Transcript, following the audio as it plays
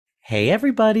Hey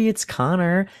everybody, it's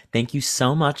Connor. Thank you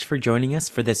so much for joining us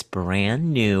for this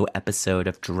brand new episode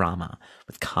of Drama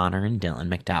with Connor and Dylan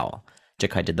McDowell.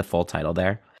 Jack, I did the full title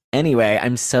there. Anyway,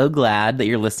 I'm so glad that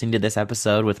you're listening to this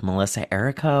episode with Melissa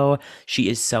Errico. She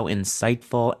is so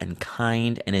insightful and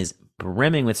kind and is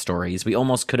brimming with stories. We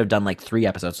almost could have done like 3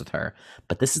 episodes with her,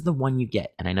 but this is the one you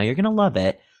get, and I know you're going to love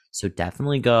it. So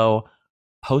definitely go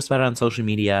post about it on social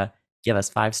media, give us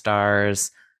 5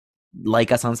 stars,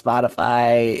 like us on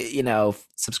Spotify,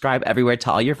 subscribe everywhere, to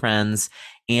all your friends.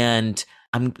 And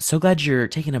I'm so glad you're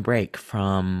taking a break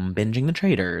from binging The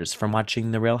Traitors, from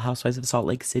watching The Real Housewives of Salt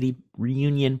Lake City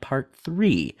Reunion Part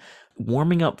 3,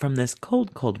 warming up from this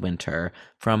cold, cold winter,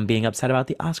 from being upset about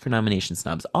the Oscar nomination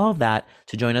snubs, all of that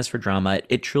to join us for drama.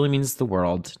 It truly means the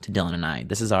world to Dylan and I.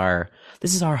 This is our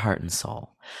heart and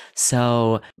soul.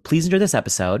 So please enjoy this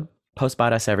episode. Post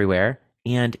about us everywhere.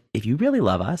 And if you really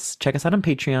love us, check us out on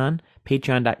Patreon,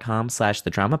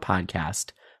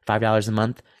 patreon.com/thedramapodcast. $5 a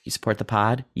month. You support the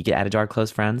pod. You get added to our close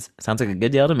friends. Sounds like a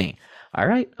good deal to me. All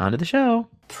right, on to the show.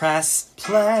 Press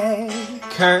play.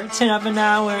 Curtain of an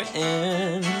hour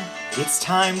in. It's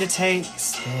time to take a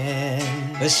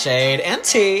spin. The shade and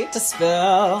tea to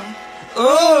spill.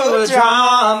 Ooh,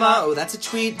 drama. Oh, that's a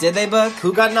tweet. Did they book?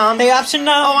 Who got nom? The option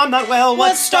no. Oh, I'm not well.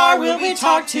 What star will we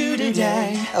talk to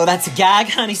today? Oh, that's a gag,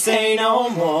 honey. Say no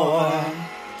more.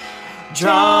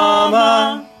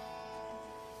 Drama.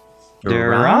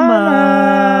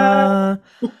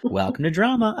 Welcome to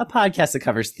Drama, a podcast that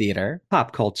covers theater,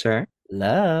 pop culture,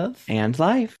 love, and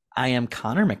life. I am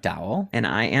Connor McDowell. And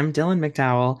I am Dylan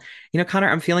McDowell. Connor,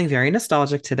 I'm feeling very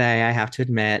nostalgic today, I have to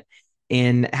admit,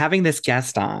 in having this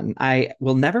guest on. I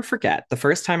will never forget the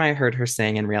first time I heard her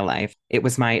sing in real life. It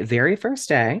was my very first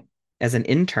day as an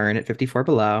intern at 54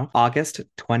 Below, August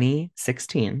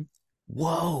 2016.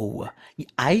 Whoa.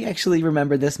 I actually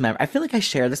remember this memory. I feel like I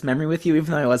share this memory with you,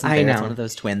 even though I wasn't there. I know. It's one of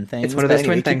those twin things. It's one of those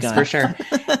twin things, for sure.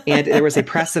 And there was a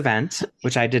press event,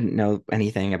 which I didn't know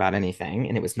anything about anything.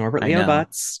 And it was Norbert Leo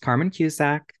Butz, Carmen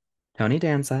Cusack, Tony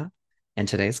Danza, and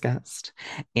today's guest.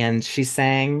 And she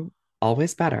sang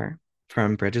Always Better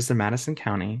from Bridges in Madison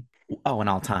County. Oh, in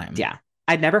all time. Yeah.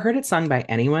 I'd never heard it sung by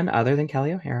anyone other than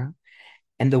Kelly O'Hara.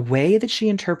 And the way that she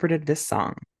interpreted this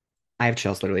song, I have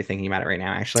chills literally thinking about it right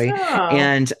now, actually. Oh.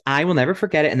 And I will never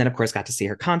forget it. And then, of course, got to see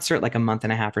her concert like a month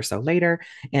and a half or so later.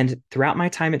 And throughout my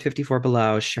time at 54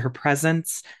 Below, her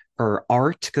presence, her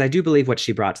art, because I do believe what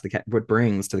she brought to what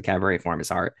brings to the cabaret form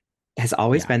is art, has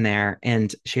always been there.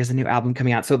 And she has a new album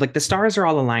coming out. So like the stars are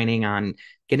all aligning on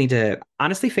getting to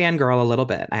honestly fangirl a little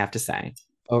bit, I have to say,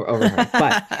 over her.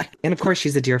 But, and of course,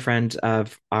 she's a dear friend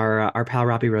of our pal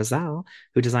Robbie Roselle,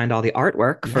 who designed all the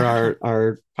artwork for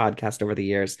our podcast over the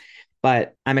years.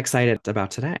 But I'm excited about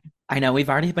today. I know, we've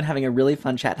already been having a really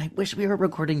fun chat. I wish we were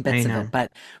recording bits of it,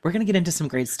 but we're going to get into some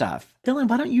great stuff. Dylan,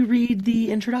 why don't you read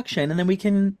the introduction and then we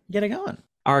can get it going?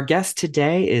 Our guest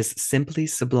today is Simply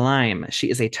Sublime. She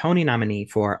is a Tony nominee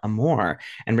for Amour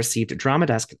and received Drama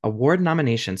Desk Award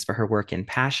nominations for her work in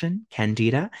Passion,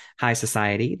 Candida, High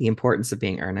Society, The Importance of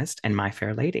Being Earnest, and My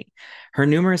Fair Lady. Her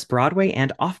numerous Broadway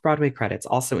and off-Broadway credits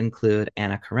also include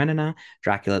Anna Karenina,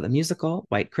 Dracula the Musical,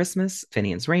 White Christmas,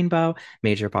 Finian's Rainbow,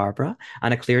 Major Barbara,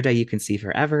 On a Clear Day You Can See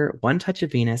Forever, One Touch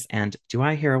of Venus, and Do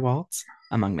I Hear a Waltz?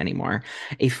 Among many more.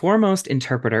 A foremost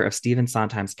interpreter of Stephen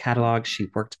Sondheim's catalog, she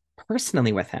worked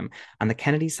personally with him on the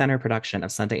Kennedy Center production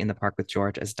of Sunday in the Park with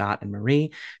George as Dot and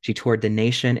Marie. She toured the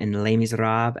nation in Les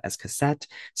Miserables as Cosette,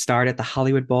 starred at the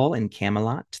Hollywood Bowl in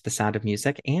Camelot, The Sound of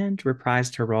Music, and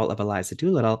reprised her role of Eliza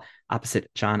Doolittle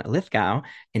opposite John Lithgow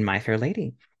in My Fair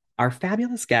Lady. Our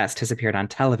fabulous guest has appeared on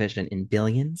television in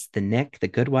Billions, The Nick, The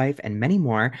Good Wife, and many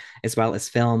more, as well as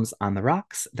films On the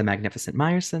Rocks, The Magnificent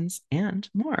Myersons, and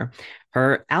more.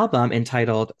 Her album,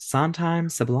 entitled Sondheim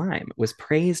Sublime, was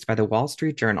praised by the Wall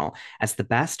Street Journal as the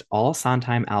best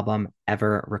all-Sondheim album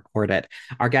ever recorded.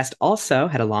 Our guest also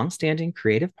had a long-standing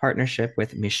creative partnership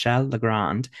with Michel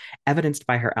Legrand, evidenced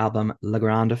by her album Le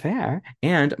Grand Affair,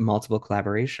 and multiple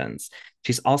collaborations.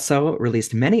 She's also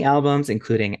released many albums,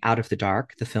 including Out of the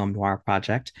Dark, the film noir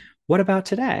project, What About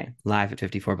Today, live at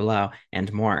 54 Below,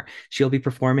 and more. She'll be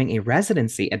performing a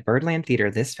residency at Birdland Theater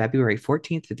this February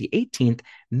 14th to the 18th,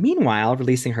 meanwhile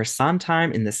releasing her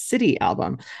Sondheim in the City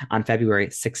album on February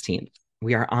 16th.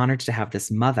 We are honored to have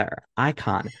this mother,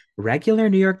 icon, regular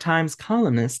New York Times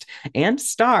columnist, and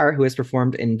star who has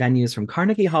performed in venues from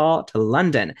Carnegie Hall to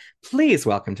London. Please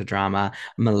welcome to Drama,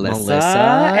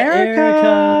 Melissa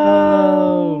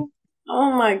Errico.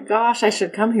 Oh my gosh, I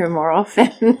should come here more often.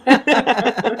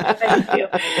 Thank you.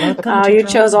 You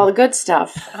chose all the good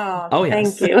stuff. Oh,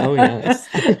 yes. Thank you. Oh, yes.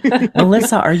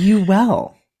 Melissa, are you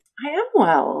well? I am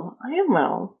well.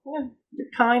 Yeah.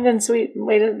 kind and sweet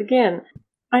way to begin.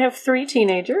 I have 3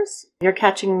 teenagers. You're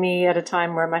catching me at a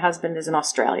time where my husband is in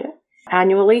Australia.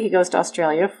 Annually, he goes to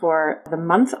Australia for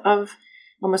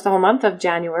almost the whole month of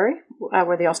January,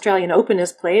 where the Australian Open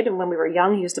is played. And when we were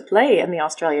young, he used to play in the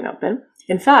Australian Open.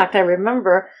 In fact, I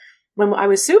remember when I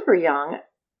was super young,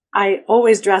 I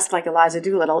always dressed like Eliza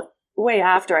Doolittle way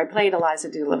after I played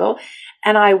Eliza Doolittle.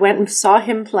 And I went and saw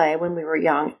him play when we were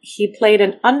young. He played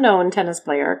an unknown tennis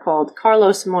player called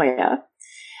Carlos Moya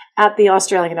at the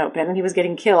Australian Open, and he was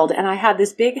getting killed. And I had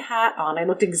this big hat on. I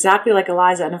looked exactly like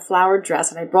Eliza in a flowered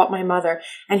dress, and I brought my mother.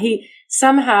 And he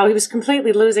was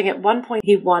completely losing. At one point,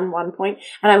 he won 1 point.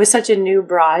 And I was such a new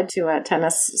bride to a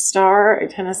tennis star, a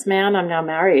tennis man. I'm now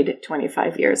married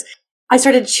 25 years. I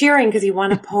started cheering because he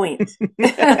won a point.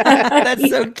 That's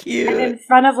so cute. And in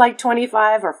front of like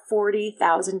 25 or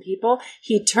 40,000 people,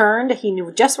 he turned, he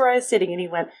knew just where I was sitting, and he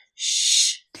went,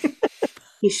 shh.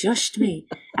 He shushed me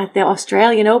at the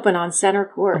Australian Open on center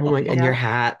court. Oh my God, and your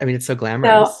hat. I mean, it's so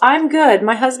glamorous. So I'm good.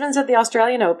 My husband's at the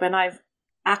Australian Open. I've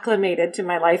acclimated to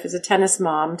my life as a tennis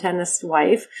mom, tennis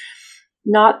wife.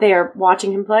 Not there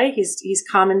watching him play. He's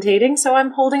commentating. So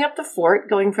I'm holding up the fort,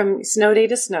 going from snow day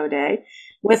to snow day,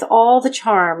 with all the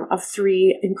charm of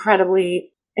 3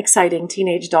 incredibly exciting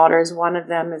teenage daughters. One of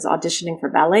them is auditioning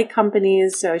for ballet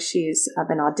companies. So she's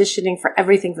been auditioning for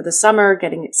everything for the summer,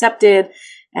 getting accepted.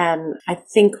 And I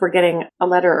think we're getting a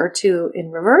letter or 2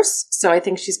 in reverse. So I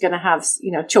think she's going to have,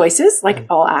 choices like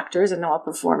all actors and all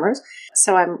performers.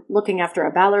 So I'm looking after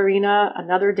a ballerina,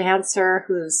 another dancer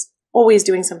who's always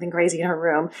doing something crazy in her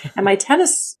room, and my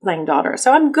tennis playing daughter.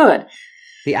 So I'm good.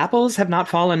 The apples have not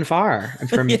fallen far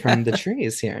from the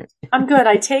trees here. I'm good.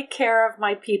 I take care of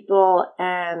my people,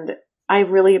 and I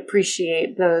really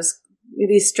appreciate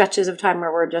these stretches of time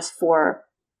where we're just four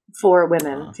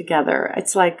women together.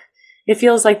 It's like, it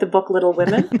feels like the book Little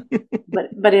Women,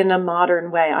 but in a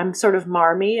modern way. I'm sort of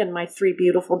Marmee and my 3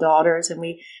 beautiful daughters, and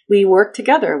we work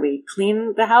together. We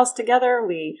clean the house together.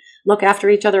 We look after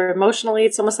each other emotionally.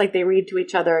 It's almost like they read to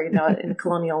each other, in a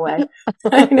colonial way.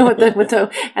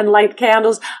 And light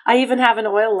candles. I even have an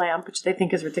oil lamp, which they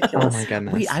think is ridiculous. Oh my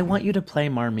goodness! Wait, I want you to play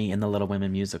Marmee in the Little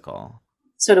Women musical.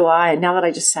 So do I. Now that I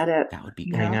just said it, That would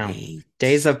be I know. great.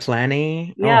 Days of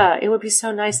Plenty. Yeah, it would be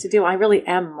so nice to do. I really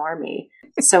am Marmee.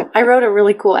 So I wrote a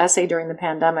really cool essay during the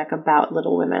pandemic about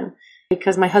Little Women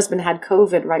because my husband had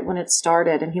COVID right when it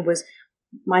started, and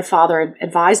my father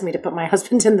advised me to put my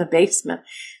husband in the basement.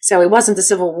 So it wasn't the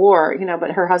Civil War,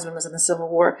 but her husband was in the Civil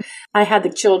War. I had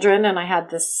the children, and I had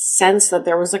this sense that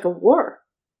there was like a war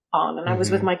on, and I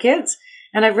was with my kids.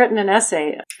 And I've written an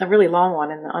essay, a really long one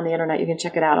on the internet. You can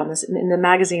check it out in the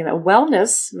magazine, a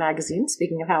wellness magazine.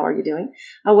 Speaking of how are you doing,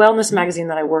 a wellness magazine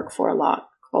that I work for a lot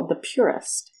called The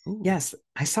Purist. Yes,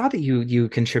 I saw that you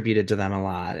contributed to them a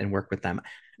lot and work with them.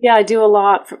 Yeah, I do a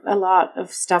lot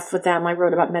of stuff with them. I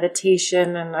wrote about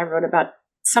meditation, and I wrote about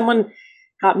someone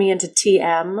got me into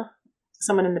TM.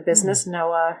 Someone in the business,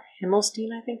 Noah Himmelstein,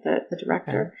 I think, the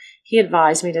director. Okay. He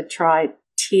advised me to try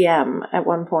TM at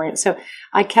one point. So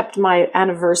I kept my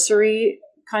anniversary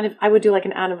I would do like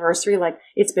an anniversary, like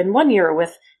it's been 1 year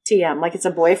with TM, like it's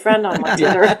a boyfriend on my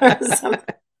Tinder or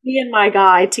something. Me and my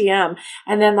guy TM,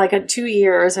 and then like a 2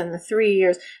 years and the 3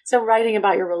 years. So writing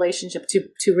about your relationship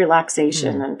to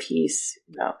relaxation and peace.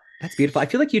 That's beautiful. I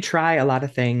feel like you try a lot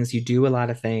of things. You do a lot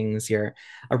of things. You're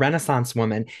a Renaissance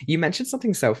woman. You mentioned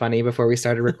something so funny before we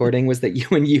started recording was that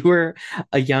when you were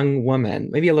a young woman,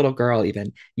 maybe a little girl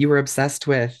even, you were obsessed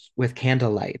with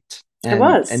candlelight. I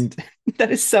was. And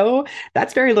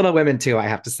that's very Little Women too, I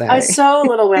have to say. So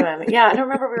Little Women. Yeah. I don't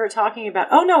remember we were talking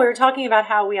about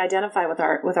how we identify with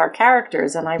our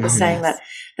characters. And I was saying that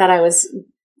I was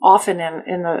often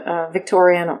in the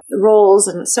Victorian roles,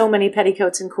 and so many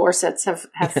petticoats and corsets have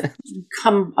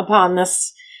come upon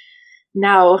this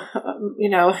now,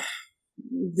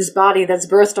 this body that's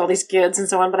birthed all these kids and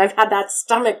so on. But I've had that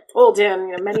stomach pulled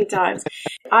in, many times.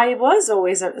 I was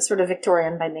always a sort of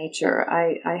Victorian by nature.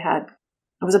 I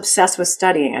was obsessed with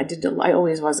studying. I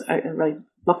always was really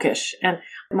bookish. And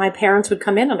my parents would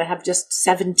come in and I'd have just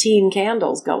 17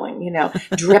 candles going,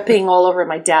 dripping all over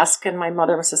my desk. And my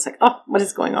mother was just like, oh, what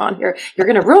is going on here? You're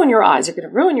going to ruin your eyes. You're going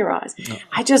to ruin your eyes. Oh.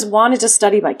 I just wanted to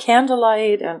study by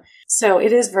candlelight. And so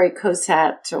it is very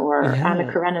Cosette or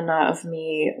Anna Karenina of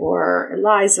me, or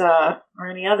Eliza, or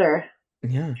any other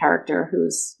character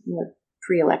who's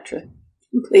pre-electric.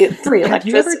 Have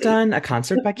you ever done a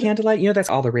concert by candlelight? That's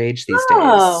all the rage these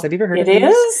days. Have you ever heard of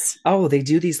these? Oh, they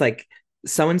do these like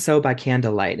so-and-so by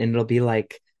candlelight, and it'll be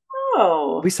like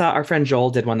We saw our friend Joel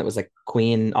did one that was like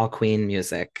Queen, all Queen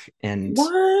music. And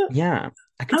What? yeah,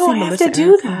 I could Oh, see I have Melissa to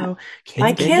do Errico, that.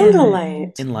 By Katie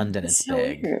candlelight. In London, it's It's so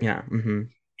big. weird. Yeah.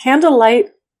 Candlelight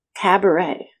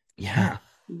cabaret. Yeah.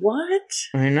 What?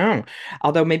 I know.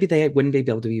 Although maybe they wouldn't be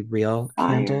able to be real Fire.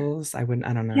 candles. I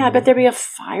don't know. Yeah, I bet there'd be a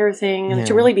fire thing. And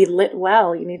to Yeah. really be lit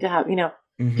well, you need to have,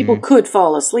 people could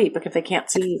fall asleep if they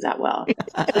can't see that well.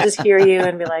 They'll just hear you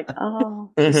and be like,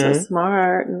 oh, she's so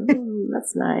smart.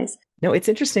 That's nice. No, it's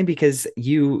interesting because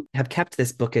you have kept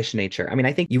this bookish nature. I mean,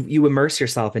 I think you immerse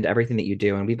yourself into everything that you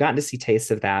do. And we've gotten to see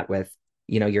tastes of that with,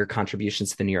 your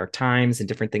contributions to the New York Times and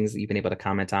different things that you've been able to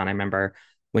comment on. I remember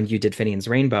when you did Finian's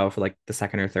Rainbow for like the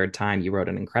second or third time, you wrote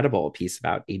an incredible piece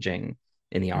about aging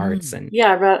in the arts. And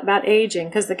yeah, about aging,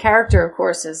 because the character, of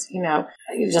course, is,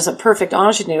 just a perfect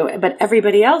ingenue, but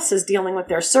everybody else is dealing with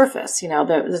their surface.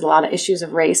 There's a lot of issues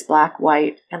of race, black,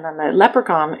 white, and then the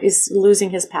leprechaun is losing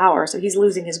his power, so he's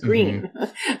losing his green.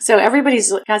 So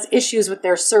everybody's has issues with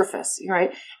their surface,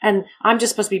 right? And I'm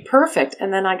just supposed to be perfect.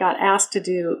 And then I got asked to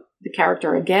do the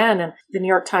character again, and the New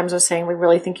York Times was saying, we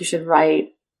really think you should write,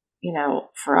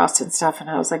 for us and stuff. And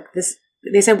I was like, this.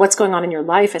 They said, what's going on in your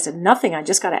life? I said, nothing. I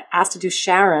just got asked to do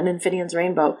Sharon in Finian's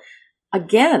Rainbow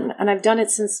again. And I've done it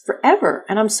since forever.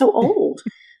 And I'm so old.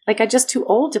 I'm just too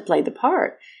old to play the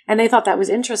part. And they thought that was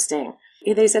interesting.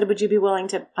 They said, would you be willing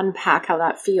to unpack how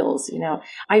that feels?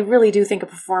 I really do think a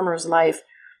performer's life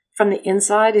from the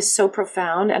inside is so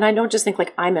profound. And I don't just think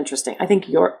I'm interesting. I think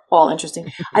you're all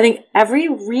interesting. I think every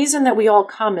reason that we all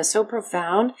come is so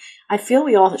profound. I feel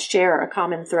we all share a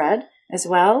common thread as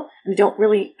well. And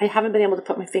I haven't been able to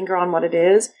put my finger on what it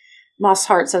is. Moss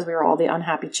Hart says we were all the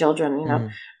unhappy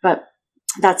children, but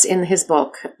that's in his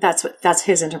book. That's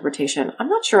his interpretation. I'm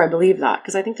not sure I believe that,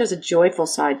 because I think there's a joyful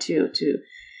side too, to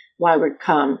why we'd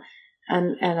come,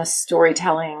 and a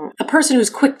storytelling, a person who's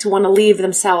quick to want to leave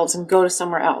themselves and go to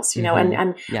somewhere else,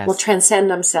 and Yes. will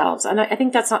transcend themselves. And I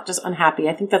think that's not just unhappy.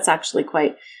 I think that's actually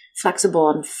quite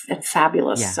flexible and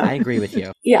fabulous. Yeah, So, I agree with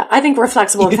you. yeah, I think we're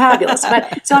flexible and fabulous.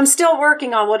 But so I'm still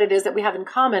working on what it is that we have in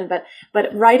common. But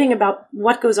writing about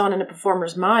what goes on in a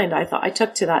performer's mind, I thought I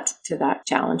took to that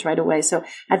challenge right away. So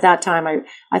at that time,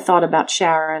 I thought about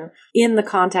Sharon in the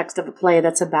context of a play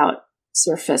that's about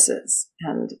surfaces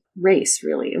and race.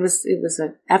 Really, it was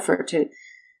an effort to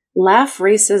laugh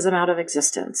racism out of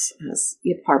existence, as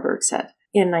Yip Harburg said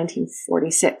in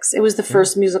 1946. It was the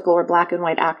first musical where black and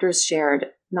white actors shared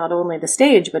not only the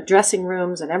stage, but dressing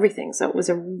rooms and everything. So it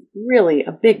was really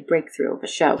a big breakthrough of a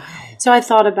show. Wow. So I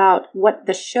thought about what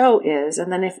the show is.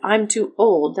 And then if I'm too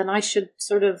old, then I should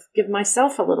sort of give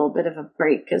myself a little bit of a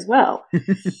break as well.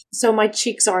 So my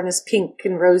cheeks aren't as pink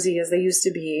and rosy as they used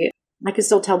to be. I can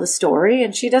still tell the story,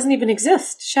 and she doesn't even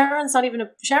exist. Sharon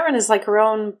is like her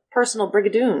own personal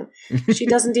brigadoon. She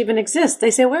doesn't even exist. They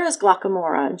say, where is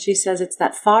Glockamora? And she says, it's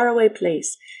that faraway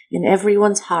place in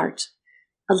everyone's heart,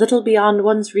 a little beyond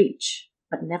one's reach,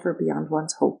 but never beyond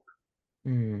one's hope.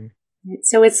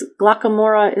 So it's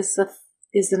Glockamora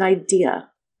is an idea.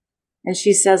 And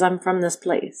she says, I'm from this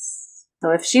place. So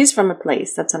if she's from a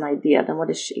place that's an idea, then what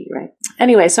is she, right?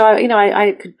 Anyway, so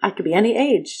I could be any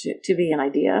age to be an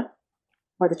idea,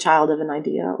 or the child of an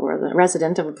idea, or the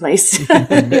resident of a place.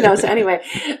 So anyway,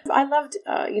 I loved,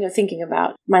 thinking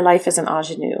about my life as an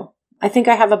ingenue. I think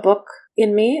I have a book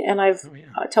in me, and I've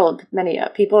told many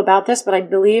people about this, but I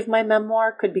believe my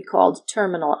memoir could be called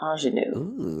Terminal Ingenue.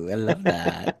 Ooh, I love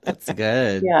that. That's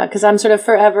good. Yeah, because I'm sort of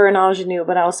forever an ingenue,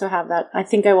 but I also have that, I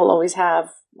think I will always have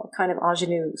a kind of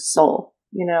ingenue soul,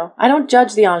 I don't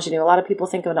judge the ingenue. A lot of people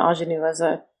think of an ingenue as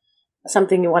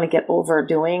something you want to get over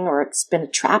doing, or it's been a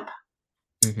trap.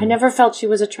 I never felt she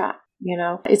was a trap,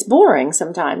 It's boring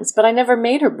sometimes, but I never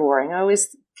made her boring. I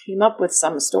always came up with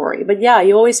some story. But yeah,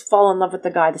 you always fall in love with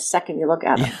the guy the second you look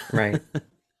at him. Yeah. Right.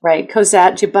 Right.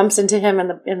 Cosette, she bumps into him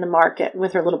in the market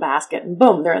with her little basket, and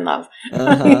boom, they're in love.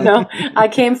 I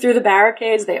came through the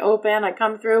barricades, they open, I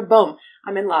come through, boom,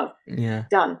 I'm in love. Yeah.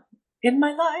 Done. In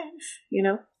my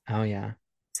life, Oh, yeah.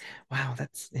 Wow,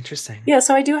 that's interesting. Yeah,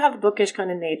 so I do have a bookish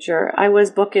kind of nature. I was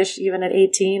bookish even at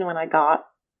 18 when I got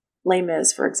Les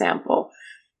Mis, for example.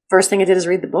 First thing I did is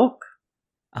read the book.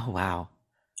 Oh, wow.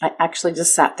 I actually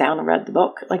just sat down and read the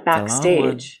book,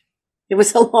 backstage. It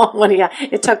was a long one, yeah.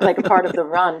 It took a part of the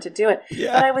run to do it.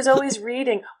 Yeah. But I was always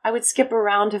reading. I would skip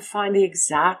around to find the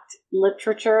exact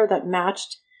literature that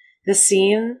matched the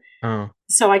scene. Oh.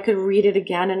 So I could read it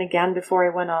again and again before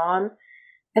I went on.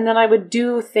 And then I would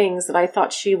do things that I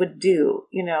thought she would do,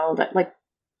 that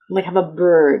like have a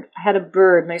bird. I had a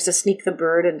bird, and I used to sneak the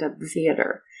bird into the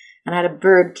theater. And I had a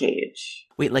bird cage.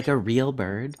 Wait, like a real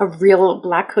bird? A real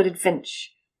black-hooded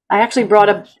finch. I actually brought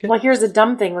Good. well, here's the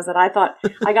dumb thing was that I thought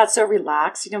I got so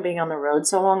relaxed, being on the road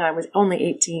so long. I was only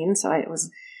 18, so I was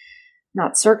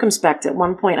not circumspect. At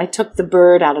one point, I took the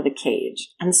bird out of the cage.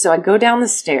 And so I go down the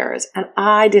stairs, and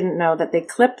I didn't know that they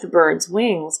clip the bird's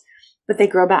wings, but they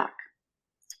grow back.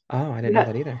 Oh, I didn't know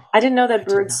that either. I didn't know that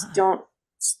birds don't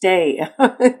stay,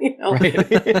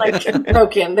 Right. like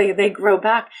broken. They grow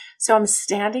back. So I'm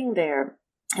standing there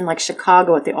in like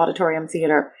Chicago at the Auditorium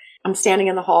Theater. I'm standing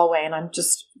in the hallway, and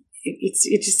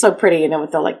it's just so pretty,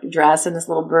 with the like dress and this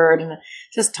little bird, and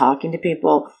just talking to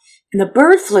people. And the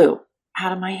bird flew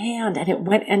out of my hand, and it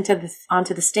went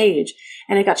onto the stage,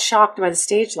 and it got shocked by the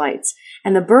stage lights.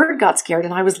 And the bird got scared,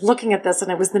 and I was looking at this,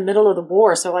 and it was the middle of the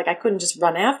war, so like I couldn't just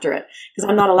run after it because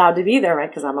I'm not allowed to be there, right?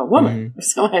 Because I'm a woman,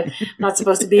 so I'm not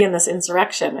supposed to be in this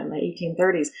insurrection in the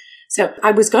 1830s. So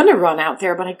I was going to run out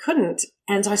there, but I couldn't.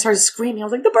 And so I started screaming. I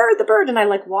was like, the bird. And I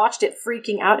like watched it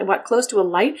freaking out and got close to a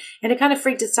light, and it kind of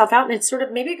freaked itself out. And it sort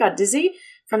of, maybe it got dizzy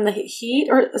from the heat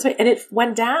and it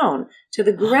went down to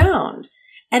the ground,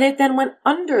 and it then went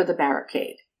under the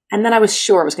barricade. And then I was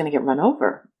sure it was going to get run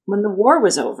over when the war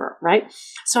was over, right?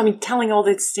 So I'm telling all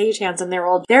the stagehands, and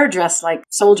they're dressed like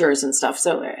soldiers and stuff.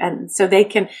 So they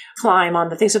can climb on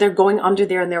the thing. So they're going under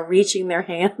there, and they're reaching their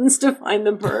hands to find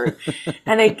the bird.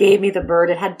 And they gave me the bird.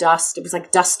 It had dust. It was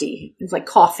like dusty. It was like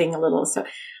coughing a little. So,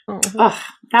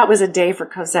 that was a day for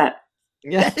Cosette.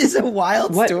 That is a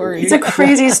wild story. It's a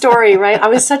crazy story, right? I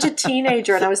was such a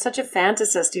teenager, and I was such a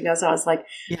fantasist, so I was like,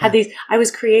 I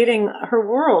was creating her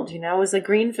world, it was a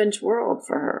Greenfinch world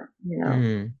for her,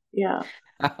 Yeah.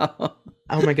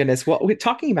 Oh my goodness. Well, we're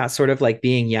talking about sort of like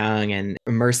being young and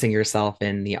immersing yourself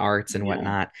in the arts and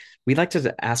whatnot. We'd like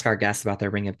to ask our guests about their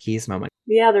Ring of Keys moment.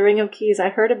 Yeah, the Ring of Keys. I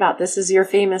heard about this. Is your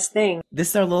famous thing. This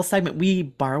is our little segment. We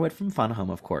borrow it from Fun Home,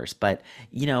 of course, but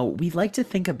we like to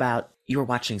think about, you were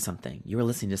watching something, you were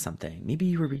listening to something, maybe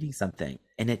you were reading something,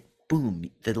 and it, boom,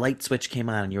 the light switch came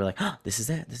on, and you were like, oh, this is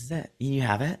it. You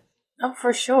have it? Oh,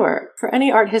 for sure. For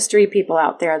any art history people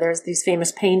out there, there's these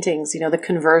famous paintings, the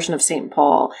conversion of St.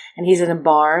 Paul, and he's in a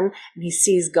barn, and he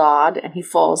sees God, and he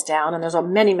falls down, and there's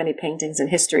many, many paintings in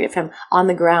history of him on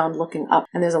the ground looking up,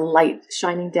 and there's a light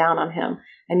shining down on him,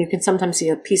 and you can sometimes see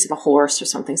a piece of a horse or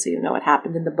something, so it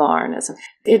happened in the barn.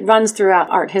 It runs throughout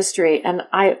art history, and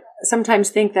I sometimes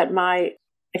think that my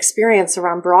experience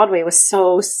around Broadway was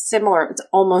so similar. It's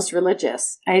almost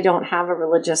religious. I don't have a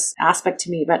religious aspect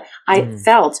to me, but I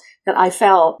felt that I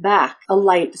fell back. A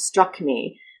light struck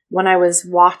me when I was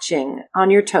watching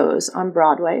On Your Toes on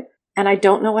Broadway. And I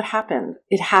don't know what happened.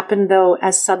 It happened, though,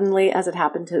 as suddenly as it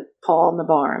happened to Paul in the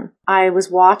barn. I was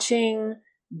watching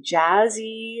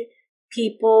jazzy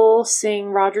people sing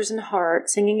Rodgers and Hart,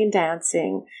 singing and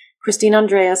dancing. Christine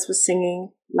Andreas was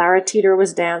singing. Lara Teeter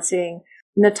was dancing.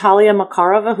 Natalia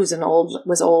Makarova,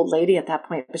 was old lady at that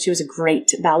point, but she was a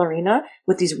great ballerina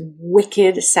with these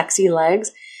wicked, sexy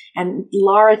legs. And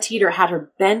Lara Teeter had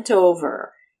her bent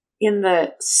over in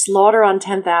the Slaughter on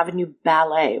 10th Avenue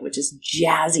ballet, which is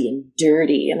jazzy and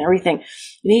dirty and everything.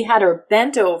 And he had her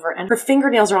bent over, and her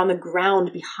fingernails are on the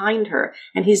ground behind her,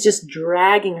 and he's just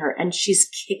dragging her, and she's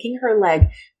kicking her leg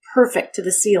perfect to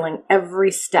the ceiling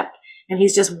every step. And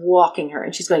he's just walking her,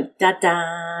 and she's going da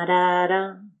da da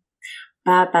da.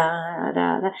 Ba, ba,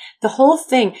 da, da. The whole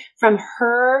thing, from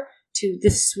her to the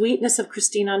sweetness of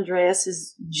Christine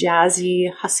Andreas's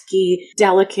jazzy, husky,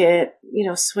 delicate,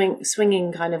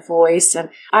 swinging kind of voice. And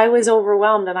I was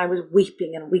overwhelmed, and I was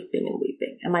weeping and weeping and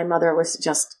weeping. And my mother was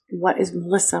just,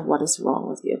 Melissa, what is wrong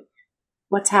with you?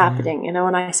 What's happening? And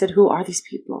I said, who are these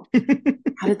people?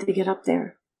 How did they get up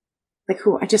there? Like,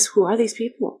 who are these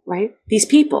people, right? These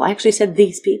people. I actually said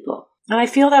these people. And I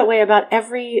feel that way about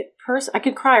every person. I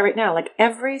could cry right now. Like,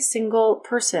 every single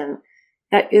person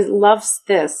that loves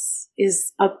this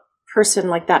is a person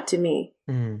like that to me.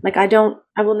 Like, I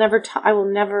will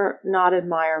never not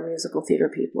admire musical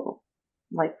theater people,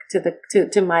 like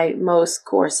to my most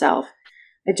core self.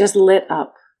 It just lit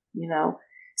up,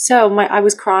 So I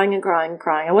was crying and crying and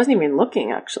crying. I wasn't even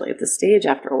looking actually at the stage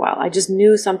after a while. I just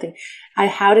knew something.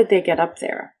 How did they get up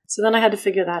there? So then I had to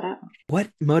figure that out. What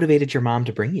motivated your mom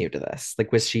to bring you to this?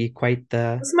 Like, was she quite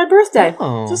the... It was my birthday.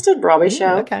 Oh. Just a Broadway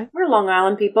show. Okay. We're Long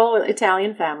Island people,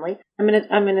 Italian family.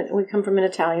 We come from an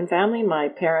Italian family. My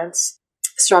parents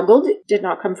struggled, did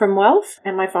not come from wealth.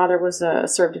 And my father was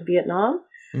served in Vietnam.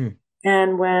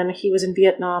 And when he was in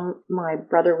Vietnam, my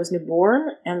brother was newborn.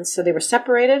 And so they were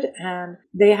separated, and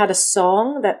they had a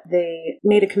song that they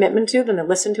made a commitment to. Then they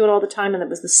listened to it all the time. And it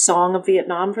was the song of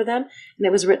Vietnam for them. And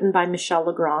it was written by Michel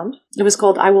Legrand. It was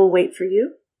called I Will Wait for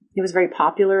You. It was very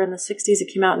popular in the 60s.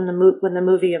 It came out in when the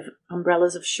movie of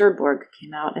Umbrellas of Cherbourg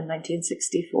came out in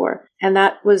 1964. And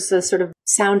that was the sort of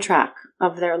soundtrack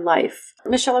of their life.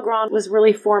 Michel Legrand was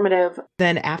really formative.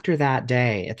 Then after that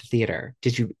day at the theater,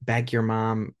 did you beg your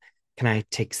mom, can I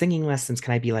take singing lessons?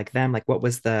 Can I be like them? Like, what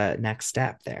was the next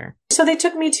step there? So they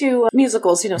took me to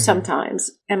musicals,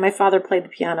 sometimes. And my father played the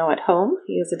piano at home.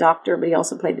 He was a doctor, but he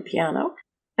also played the piano.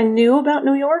 I knew about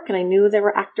New York, and I knew there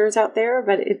were actors out there,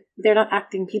 but they're not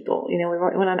acting people. We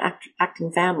went on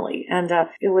acting family, and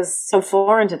it was so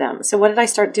foreign to them. So what did I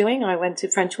start doing? I went to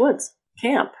French Woods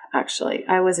camp, actually.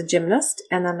 I was a gymnast,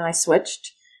 and then I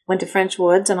switched, went to French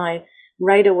Woods, and I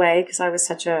right away, because I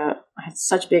had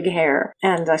such big hair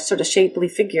and a sort of shapely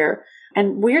figure.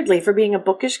 And weirdly, for being a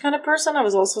bookish kind of person, I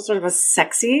was also sort of a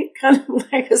sexy, kind of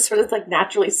like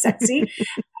naturally sexy.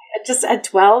 Just at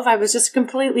 12, I was just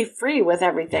completely free with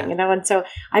everything, and so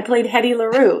I played Hetty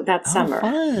LaRue that summer.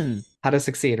 Fun. How to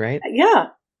Succeed, right? Yeah,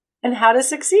 and How to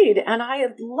Succeed. And I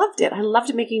loved it. I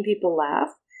loved making people laugh.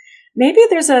 Maybe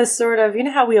there's a sort of,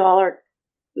 how we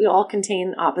all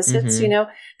contain opposites,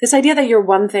 this idea that you're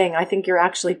one thing. I think you're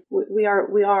actually, we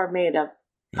are made of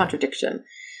contradiction.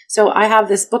 So I have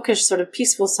this bookish sort of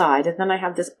peaceful side, and then I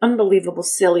have this unbelievable,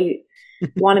 silly,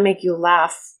 want to make you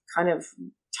laugh kind of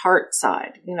tart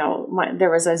side. There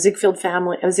was a Ziegfeld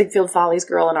Follies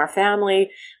girl in our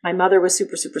family. My mother was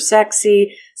super, super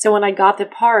sexy. So when I got the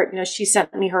part, she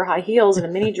sent me her high heels and a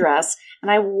mini dress,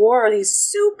 and I wore these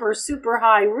super, super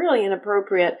high, really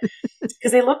inappropriate,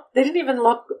 because they didn't even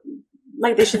look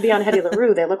like they should be on Hetty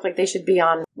LaRue. They looked like they should be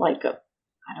on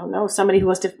I don't know, somebody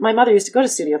who my mother used to go to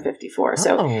Studio 54.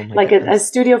 So a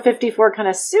Studio 54 kind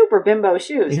of super bimbo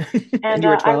shoes. And you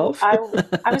were 12?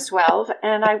 I was 12,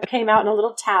 and I came out in a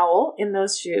little towel in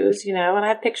those shoes, and I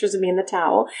have pictures of me in the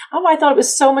towel. Oh, I thought it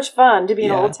was so much fun to be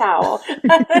in a little towel.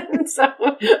 So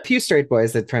few straight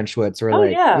boys at French Woods were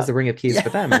it was a ring of keys for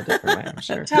them in a different way, I'm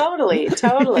sure. Totally.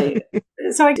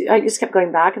 So I just kept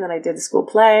going back, and then I did the school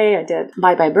play. I did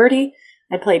Bye Bye Birdie.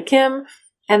 I played Kim.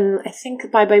 And I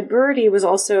think Bye Bye Birdie was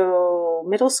also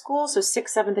middle school, so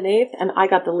 6th, 7th, and 8th. And I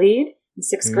got the lead in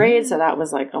 6th grade. So that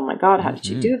was like, oh my God, how did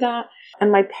you do that?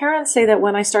 And my parents say that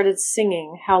when I started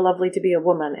singing How Lovely to Be a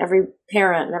Woman, every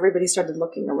parent and everybody started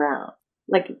looking around.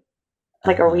 Like,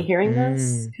 are we hearing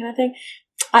this kind of thing?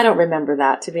 I don't remember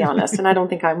that, to be honest. And I don't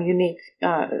think I'm a unique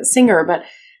singer, but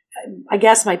I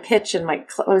guess my pitch and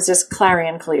was just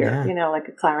clarion clear, like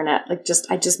a clarinet.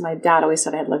 My dad always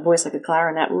said I had my voice like a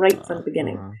clarinet right from the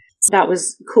beginning. So that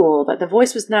was cool, but the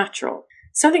voice was natural.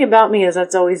 Something about me is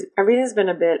everything's been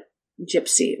a bit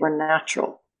gypsy or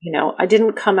natural. I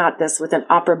didn't come at this with an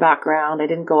opera background. I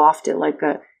didn't go off to like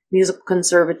a musical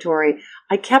conservatory.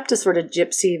 I kept a sort of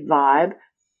gypsy vibe.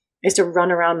 I used to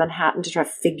run around Manhattan to try to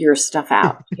figure stuff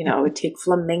out. I would take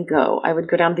flamenco. I would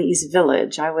go down to the East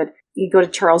Village. You go to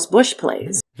Charles Busch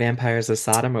plays. Vampires of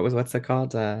Sodom. What's it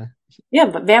called?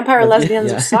 But Vampire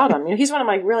Lesbians of Sodom. He's one of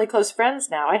my really close friends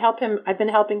now. I've been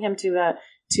helping him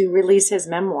to release his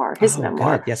memoir.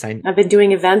 God. Yes, I've been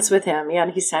doing events with him. Yeah,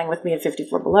 and he sang with me at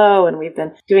 54 Below, and we've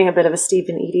been doing a bit of a Steve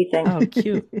and Edie thing. Oh,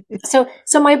 cute. So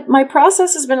my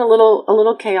process has been a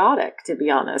little chaotic, to be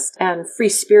honest, and free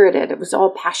spirited. It was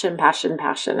all passion,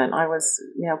 and I was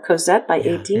Cosette by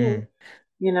 18.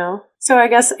 So I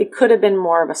guess I could have been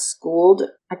more of a schooled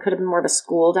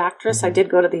actress. I did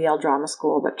go to the Yale Drama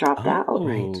School, but dropped out.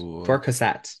 Right. For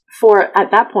Cosette.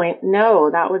 At that point, no,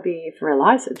 that would be for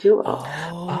Eliza Doolittle.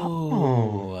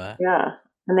 Oh. Yeah.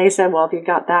 And they said, well, if you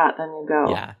got that, then you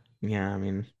go. Yeah. Yeah, I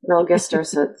mean. Bill Gister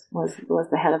was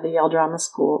the head of the Yale Drama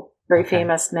School. Very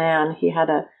famous man. He had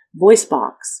a voice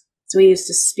box. So he used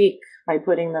to speak by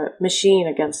putting the machine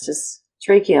against his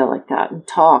trachea like that and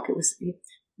talk. It was,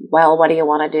 well, what do you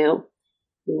want to do?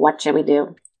 What should we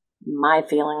do? My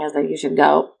feeling is that you should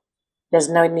go. There's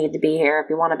no need to be here if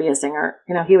you want to be a singer.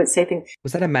 He would say things.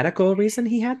 Was that a medical reason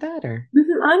he had that, or?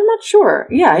 I'm not sure.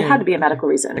 Yeah, it had to be a medical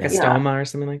reason. Like a stoma or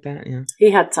something like that? Yeah.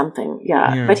 He had something,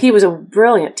 yeah. But he was a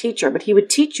brilliant teacher, but he would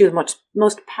teach you the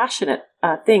most passionate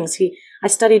things. I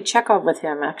studied Chekhov with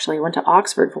him, actually. Went to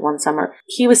Oxford for one summer.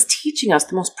 He was teaching us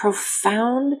the most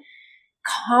profound,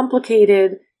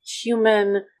 complicated,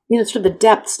 human, sort of the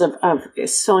depths of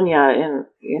Sonia and,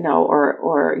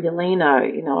 or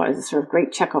Yelena, as sort of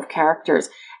great Chekhov characters.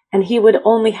 And he would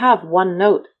only have one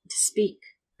note to speak.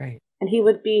 Right. And he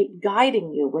would be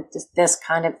guiding you with this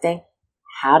kind of thing.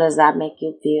 How does that make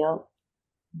you feel?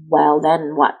 Well,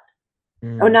 then what?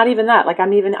 Oh, not even that.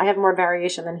 I have more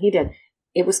variation than he did.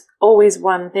 It was always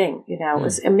one thing, it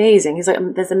was amazing. He's like,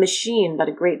 there's a machine, but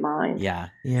a great mind. Yeah.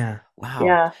 Yeah. Wow.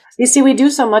 Yeah. You see, we do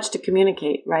so much to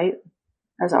communicate, right?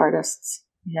 As artists.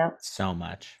 You know, So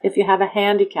much. if you have a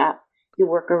handicap, you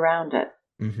work around it.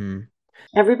 Mm-hmm.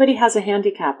 Everybody has a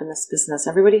handicap in this business.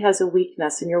 Everybody has a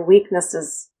weakness, and your weakness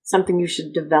is something you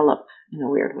should develop in a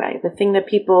weird way. The thing that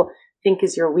people think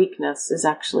is your weakness is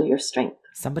actually your strength.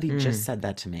 Somebody just said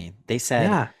that to me. They said,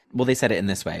 Yeah. well, they said it in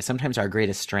this way. Sometimes our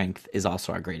greatest strength is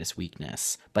also our greatest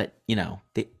weakness. But,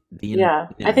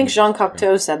 I think Jean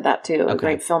Cocteau said that too, a Okay.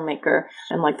 great filmmaker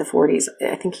in like the 40s.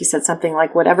 I think he said something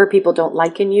like, whatever people don't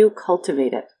like in you,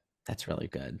 cultivate it. That's really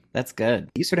good. That's good.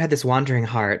 You sort of had this wandering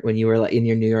heart when you were in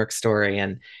your New York story,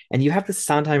 and you have the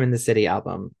Sondheim in the City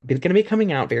album. It's going to be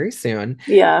coming out very soon.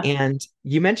 Yeah. And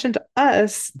you mentioned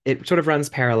Us. It sort of runs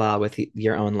parallel with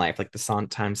your own life, like the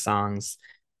Sondheim songs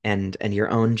and your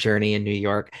own journey in New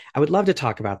York. I would love to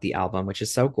talk about the album, which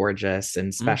is so gorgeous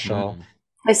and special. Mhm.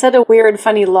 I said a weird,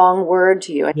 funny, long word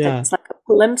to you. I said Yeah. it's like a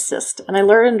palimpsest. And I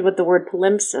learned what the word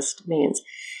palimpsest means.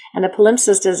 And a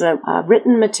palimpsest is a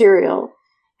written material.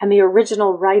 And the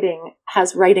original writing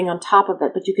has writing on top of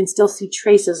it, but you can still see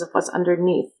traces of what's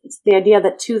underneath. It's the idea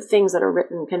that two things that are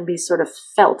written can be sort of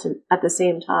felt at the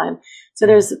same time. So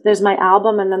there's my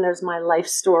album, and then there's my life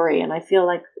story. And I feel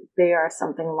like they are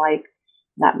something like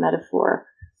that metaphor.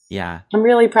 Yeah. I'm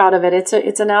really proud of it.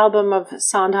 It's an album of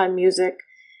Sondheim music,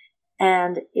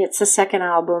 and it's a second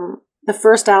album. The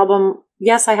first album,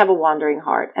 yes, I have a wandering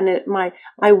heart, and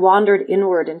I wandered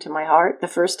inward into my heart the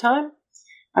first time.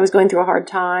 I was going through a hard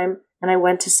time, and I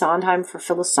went to Sondheim for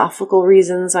philosophical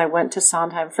reasons. I went to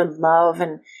Sondheim for love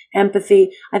and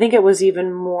empathy. I think it was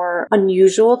even more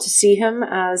unusual to see him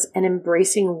as an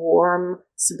embracing, warm,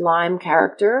 sublime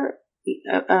character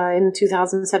in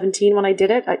 2017 when I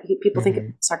did it. People think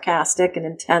it's sarcastic and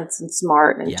intense and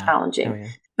smart and challenging. Oh, yeah.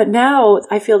 But now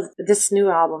I feel that this new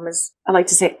album is, I like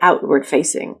to say, outward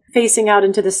facing out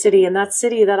into the city, and that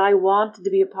city that I wanted to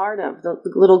be a part of. The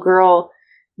little girl,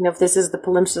 if this is the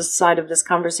palimpsest side of this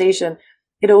conversation,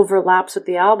 it overlaps with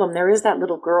the album. There is that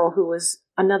little girl who was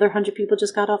another 100 people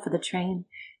just got off of the train.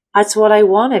 That's what I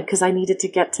wanted, because I needed to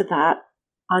get to that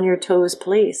on your toes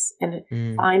place and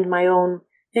find my own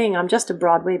thing. I'm just a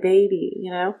Broadway baby,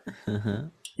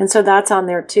 And so that's on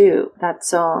there too, that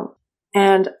song.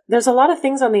 And there's a lot of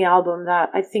things on the album that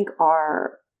I think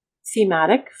are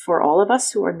thematic for all of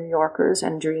us who are New Yorkers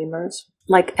and dreamers.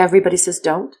 Like Everybody Says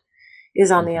Don't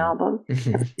is on the album.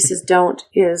 Everybody Says Don't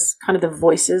is kind of the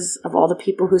voices of all the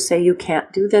people who say you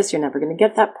can't do this, you're never going to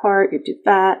get that part, you're too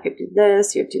fat, you're too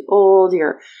this, you're too old,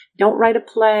 don't write a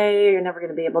play, you're never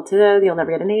going to be able to, you'll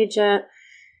never get an agent.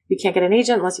 You can't get an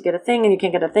agent unless you get a thing, and you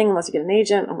can't get a thing unless you get an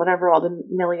agent, and whatever, all the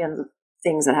millions of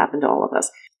things that happen to all of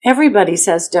us. Everybody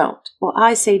says don't. Well,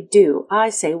 I say do.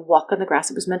 I say walk on the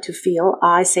grass it was meant to feel.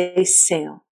 I say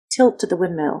sail. Tilt to the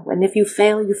windmill. And if you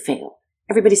fail, you fail.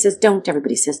 Everybody says don't.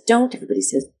 Everybody says don't. Everybody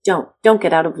says don't. Don't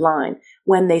get out of line.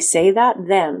 When they say that,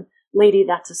 then, lady,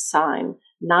 that's a sign.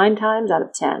 9 times out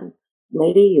of 10,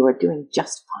 lady, you are doing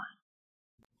just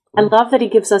fine. I love that he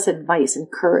gives us advice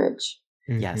and courage.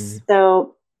 Yes.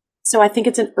 So I think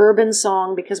it's an urban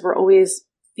song because we're always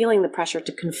feeling the pressure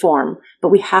to conform, but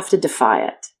we have to defy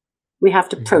it. We have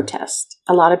to protest.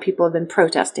 A lot of people have been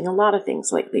protesting a lot of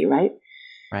things lately, right?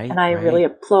 Right. And I really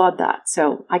applaud that.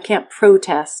 So I can't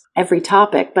protest every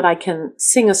topic, but I can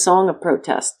sing a song of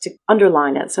protest to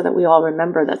underline it so that we all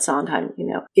remember that Sondheim,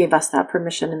 gave us that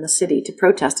permission in the city to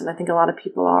protest. And I think a lot of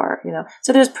people are,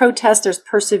 So there's protest, there's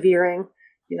persevering,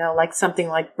 like something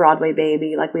like Broadway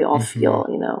Baby, like we all feel,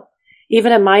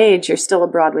 Even at my age, you're still a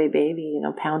Broadway baby,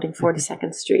 pounding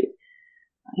 42nd Street.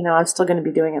 I'm still going to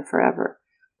be doing it forever.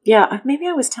 Yeah, maybe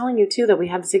I was telling you, too, that we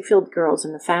have Ziegfeld girls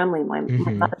in the family. My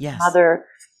mother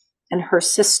and her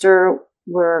sister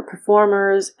were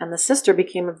performers, and the sister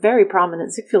became a very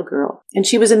prominent Ziegfeld girl. And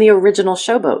she was in the original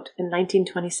Showboat in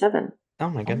 1927. Oh,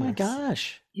 my goodness. Oh, my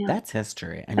gosh. Yeah. That's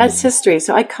history. That's history.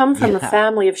 So I come from a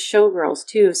family of showgirls,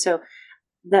 too. So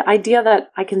the idea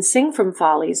that I can sing from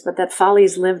Follies, but that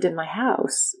Follies lived in my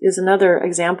house is another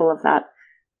example of that.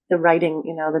 The writing,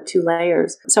 the 2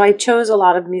 layers. So I chose a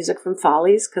lot of music from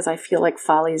Follies because I feel like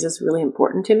Follies is really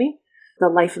important to me. The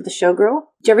life of the showgirl.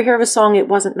 Did you ever hear of a song, It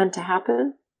Wasn't Meant to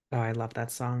Happen? Oh, I love that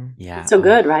song. Yeah. It's so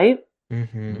good, right?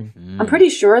 Mm-hmm. I'm pretty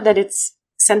sure that it's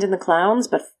Send in the Clowns,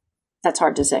 but that's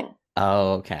hard to sing.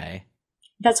 Oh, okay.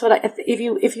 That's what if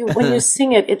you when you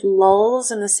sing it, it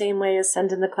lulls in the same way as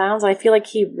Send in the Clowns. I feel like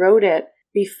he wrote it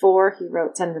before he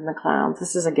wrote Send in the Clowns.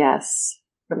 This is a guess,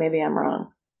 but maybe I'm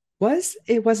wrong.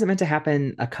 It Wasn't Meant to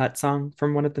Happen a cut song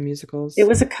from one of the musicals? It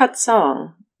was a cut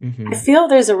song. Mm-hmm. I feel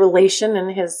there's a relation in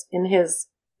his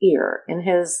ear, in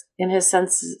his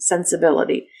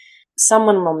sensibility.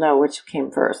 Someone will know which came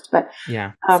first, but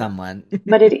yeah, someone.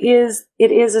 But it is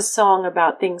a song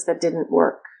about things that didn't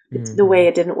work. It's the way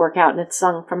it didn't work out. And it's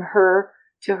sung from her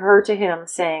to him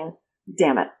saying,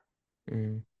 damn it,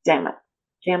 damn it,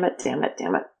 damn it, damn it,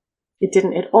 damn it.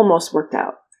 It almost worked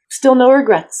out. Still no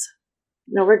regrets.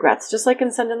 No regrets. Just like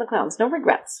in Send in the Clowns, no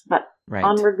regrets. But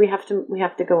onward, we have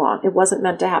to go on. It wasn't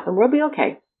meant to happen. We'll be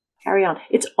okay. Carry on.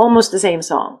 It's almost the same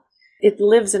song. It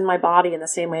lives in my body in the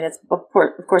same way. And it's, of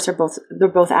course, they're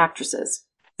both actresses.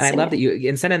 And I love that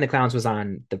and Send in the Clowns was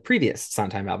on the previous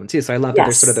Sondheim album too. So I love that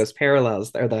there's sort of those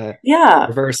parallels, or the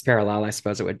reverse parallel, I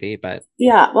suppose it would be. But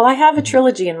well, I have a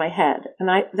trilogy in my head, and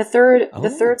the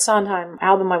third Sondheim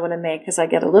album I want to make, as I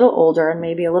get a little older and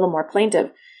maybe a little more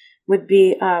plaintive, would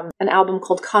be an album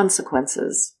called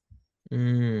Consequences.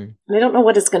 And I don't know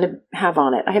what it's going to have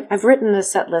on it. I've written the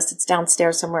set list. It's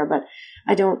downstairs somewhere, but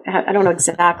I don't know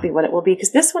exactly what it will be,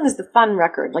 because this one is the fun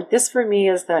record. Like, this for me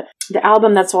is the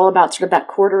album that's all about sort of that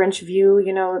 1/4-inch view,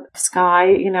 sky,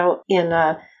 in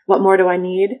What More Do I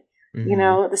Need?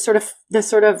 The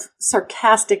sort of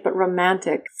sarcastic but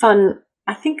romantic, fun.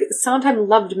 I think Sondheim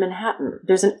loved Manhattan.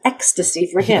 There's an ecstasy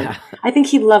for him. Yeah. I think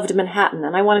he loved Manhattan,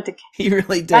 and I wanted to. He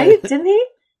really did, right? Didn't he?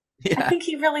 Yeah. I think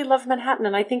he really loved Manhattan,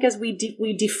 and I think as we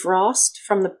defrost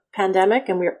from the pandemic,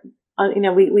 and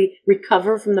we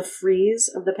recover from the freeze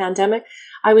of the pandemic,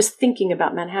 I was thinking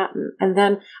about Manhattan, and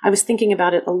then I was thinking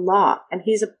about it a lot. And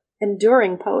he's an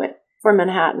enduring poet for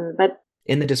Manhattan. But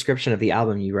in the description of the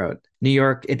album, you wrote, New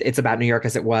York, it's about New York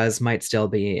as it was, might still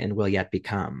be, and will yet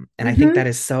become. And I think that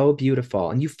is so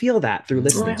beautiful. And you feel that through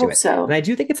listening to it. So. And I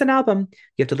do think it's an album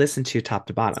you have to listen to top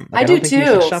to bottom. Like, I do don't think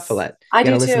too. You should shuffle it. You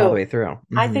gotta listen all the way through.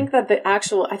 I think that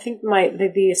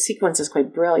the sequence is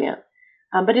quite brilliant.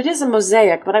 But it is a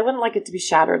mosaic, but I wouldn't like it to be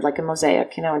shattered like a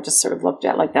mosaic, and just sort of looked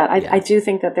at like that. I do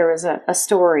think that there is a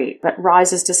story that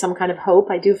rises to some kind of hope.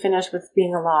 I do finish with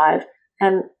Being Alive.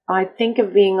 And I think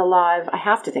of being alive, I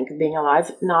have to think of being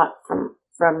alive, not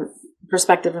from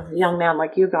perspective of a young man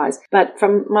like you guys, but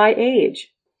from my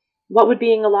age. What would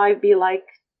being alive be like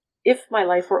if my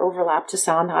life were overlapped to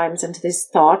Sondheim's and to these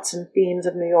thoughts and themes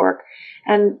of New York?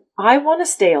 And I want to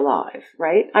stay alive,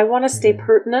 right? I want to stay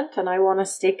pertinent, and I want to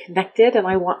stay connected, and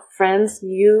I want friends,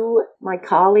 you, my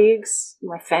colleagues,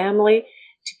 my family,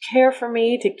 to care for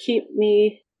me, to keep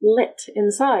me lit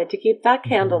inside, to keep that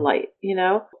candlelight,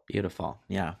 Beautiful.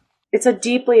 Yeah. It's a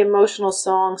deeply emotional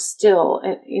song still,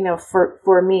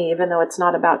 for me, even though it's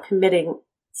not about committing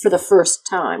for the first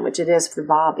time, which it is for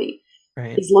Bobby.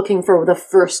 Right. He's looking for the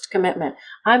first commitment.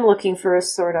 I'm looking for a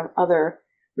sort of other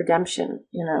redemption,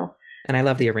 And I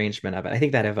love the arrangement of it. I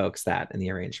think that evokes that in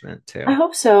the arrangement too. I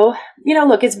hope so.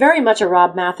 Look, it's very much a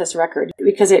Rob Mathis record,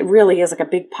 because it really is like a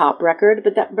big pop record.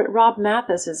 But Rob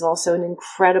Mathis is also an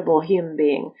incredible human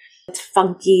being. It's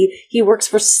funky. He works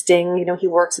for Sting. He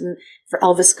works for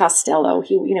Elvis Costello.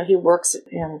 He works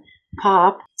in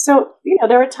pop. So,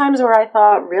 there are times where I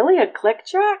thought, really, a click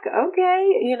track?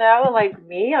 Okay. Like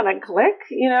me on a click?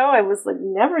 I was like,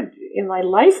 never in my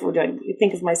life would I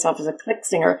think of myself as a click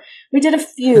singer. We did a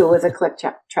few with a click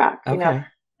track, Okay.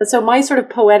 But so my sort of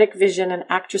poetic vision and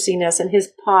actressiness, and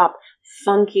his pop,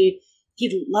 funky,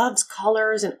 he loves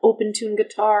colors and open tune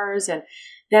guitars, and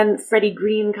then Freddie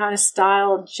Green kind of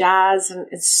style, jazz and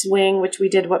swing, which we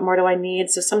did What More Do I Need?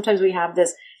 So sometimes we have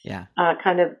this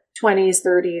kind of 20s,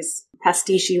 30s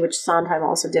pastiche, which Sondheim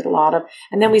also did a lot of.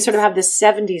 And then we sort of have this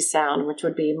 70s sound, which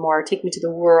would be more Take Me to the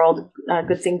World,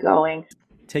 Good Thing Going.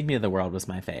 Take Me to the World was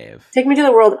my fave. Take Me to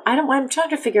the World. I'm trying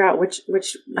to figure out which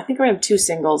I think we have two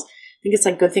singles. I think it's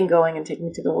like Good Thing Going and Take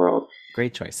Me to the World.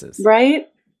 Great choices. Right?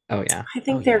 Oh, yeah. I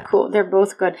think they're cool. They're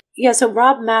both good. Yeah, so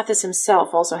Rob Mathis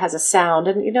himself also has a sound.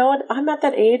 And you know what? I'm at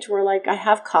that age where, like, I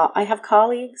have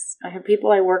colleagues, I have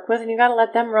people I work with, and you got to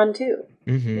let them run too.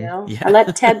 Mm-hmm. Yeah. I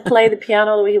let Ted play the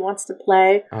piano the way he wants to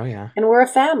play. Oh, yeah. And we're a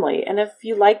family. And if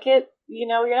you like it,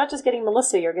 you're not just getting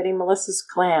Melissa, you're getting Melissa's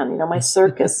clan, my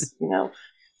circus,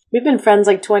 We've been friends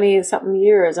like 20-something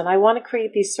years, and I want to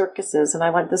create these circuses, and I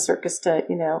want the circus to,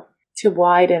 to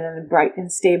widen and bright and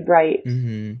stay bright.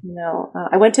 Mm-hmm.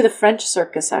 I went to the French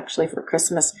circus actually for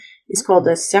Christmas. It's called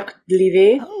the Cercle de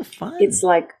l'Hiver. Oh, fun. It's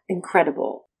like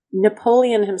incredible.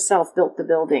 Napoleon himself built the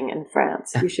building in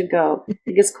France. You should go. I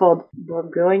think it's called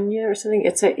Bourgogne or something.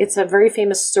 It's a very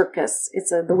famous circus.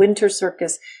 It's the winter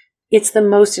circus. It's the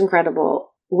most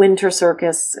incredible winter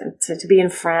circus to be in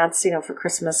France, for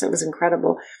Christmas. It was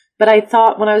incredible. But I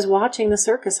thought when I was watching the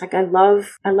circus, like, I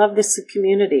love this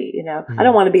community, Mm-hmm. I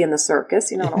don't want to be in the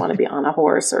circus, I don't want to be on a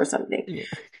horse or something,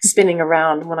 spinning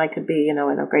around when I could be, in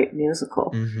a great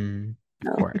musical. Mm-hmm.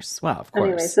 Of course. Well, of course.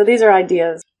 Anyway, so these are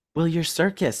ideas. Will your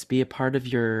circus be a part of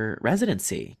your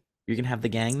residency? You're going to have the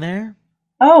gang there?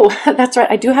 Oh, that's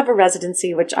right. I do have a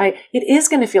residency, which it is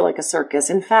going to feel like a circus.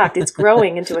 In fact, it's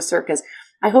growing into a circus.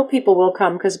 I hope people will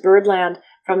come because Birdland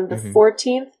from the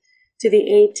 14th to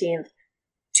the 18th,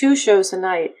 2 shows a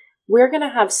night. We're going to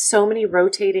have so many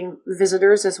rotating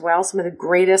visitors as well. Some of the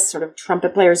greatest sort of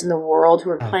trumpet players in the world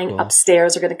who are playing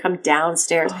upstairs are going to come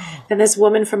downstairs. Then this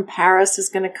woman from Paris is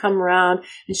going to come around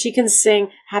and she can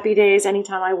sing Happy Days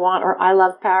anytime I want or I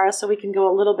Love Paris. So we can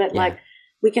go a little bit like,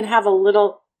 we can have a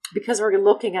little, because we're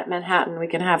looking at Manhattan, we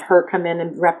can have her come in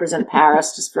and represent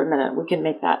Paris just for a minute. We can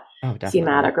make that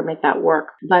thematic or make that work.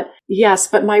 But yes,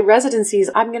 but my residencies,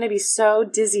 I'm going to be so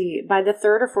dizzy by the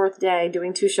 3rd or 4th day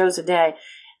doing 2 shows a day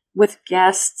with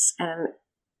guests, and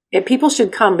people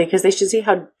should come because they should see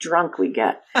how drunk we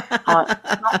get. Not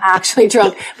actually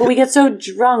drunk, but we get so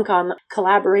drunk on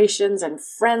collaborations and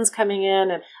friends coming in.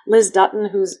 And Liz Dutton,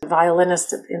 who's a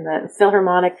violinist in the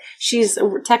Philharmonic, she's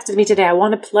texted me today, I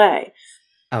want to play.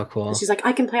 Oh, cool. And she's like,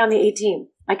 I can play on the 18th.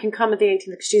 I can come at the 18th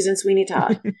because she's in Sweeney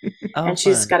Todd. And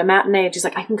she's got a matinee. And she's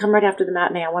like, I can come right after the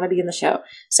matinee. I want to be in the show.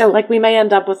 So like we may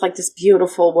end up with like this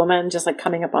beautiful woman just like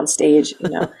coming up on stage, you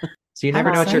know. So you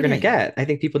never know what you're going to get. I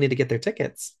think people need to get their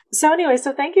tickets. So anyway,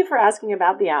 so thank you for asking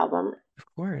about the album. Of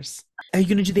course. Are you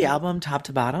going to do the album top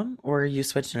to bottom, or are you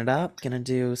switching it up? Going to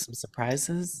do some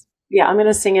surprises? Yeah, I'm going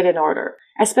to sing it in order,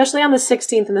 especially on the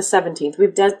 16th and the 17th.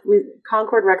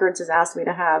 Concord Records has asked me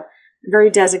to have a very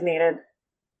designated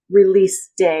release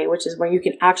day, which is when you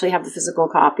can actually have the physical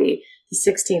copy, the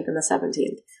 16th and the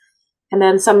 17th. And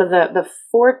then some of the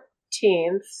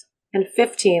 14th and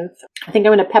 15th, I think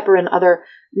I'm going to pepper in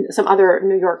some other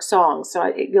New York songs.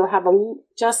 So you'll have I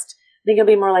think it'll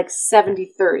be more like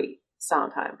 70-30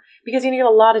 Sondheim, because you get a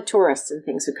lot of tourists and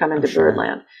things who come into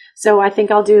Birdland. So I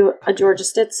think I'll do a Georgia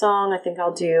Stitt song. I think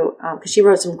I'll do, because she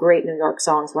wrote some great New York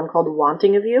songs, one called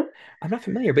Wanting of You. I'm not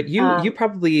familiar, but you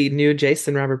probably knew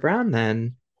Jason Robert Brown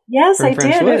then. Yes, I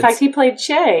did. In fact, he played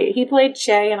Che.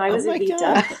 And I was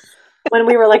Evita when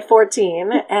we were like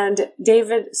 14. And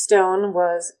David Stone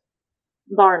was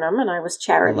Barnum, and I was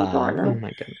Charity Barnum. Oh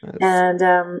my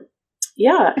goodness.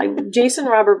 And Jason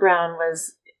Robert Brown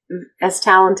was as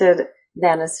talented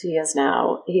then as he is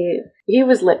now. He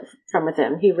was lit from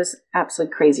within. He was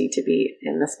absolutely crazy to be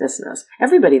in this business.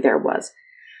 Everybody there was.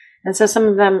 And so some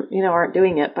of them, aren't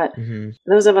doing it, but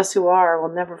those of us who are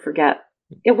will never forget.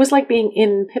 It was like being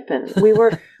in Pippin. We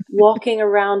were walking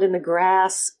around in the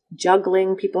grass,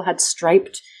 juggling. People had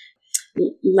striped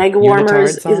leg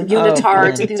warmers,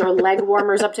 unitards and things, or leg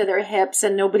warmers up to their hips,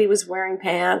 and nobody was wearing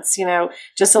pants,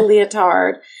 just a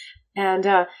leotard. And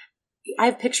I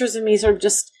have pictures of me sort of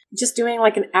just doing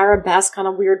like an arabesque on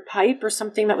a weird pipe or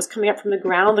something that was coming up from the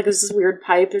ground. Like it was this weird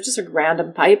pipe. There's just a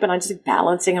random pipe, and I'm just like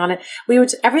balancing on it.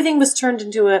 Everything was turned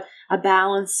into a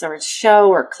balance or a show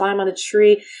or climb on a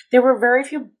tree. There were very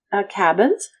few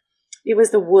cabins. It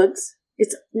was the woods.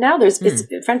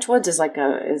 French Woods is like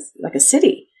a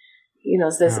city.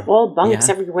 There's all bunks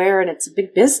everywhere, and it's a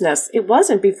big business. It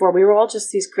wasn't before. We were all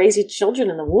just these crazy children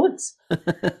in the woods,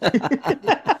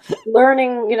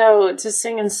 learning, to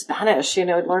sing in Spanish,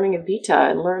 learning Evita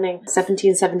and learning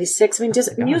 1776. I mean,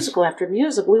 just musical after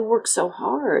musical. We worked so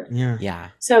hard. Yeah.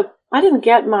 So I didn't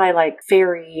get my like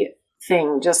fairy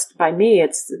thing just by me.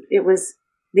 It was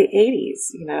the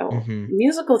 80s,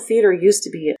 Musical theater used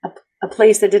to be a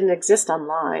place that didn't exist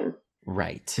online.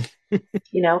 Right.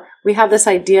 We have this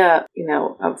idea,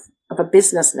 of a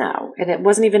business now, and it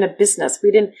wasn't even a business.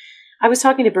 I was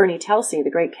talking to Bernie Telsey,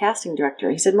 the great casting director.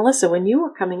 He said, Melissa, when you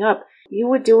were coming up, you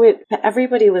would do it.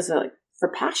 Everybody was for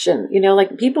passion,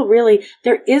 like people really,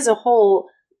 there is a whole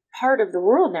part of the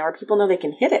world now where people know they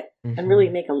can hit it and really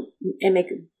make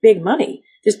big money.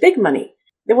 There's big money.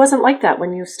 It wasn't like that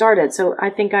when you started. So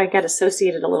I think I get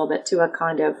associated a little bit to a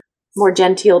kind of more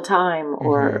genteel time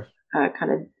or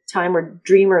kind of time where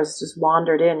dreamers just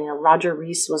wandered in. Roger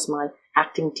Rees was my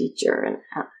acting teacher, and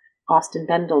Austin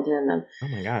Bendleton, and oh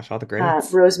my gosh, all the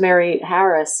greats. Rosemary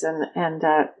Harris and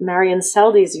Marion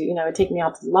Seldes, would take me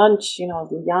out to lunch. I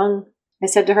was young. I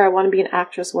said to her, I want to be an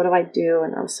actress. What do I do?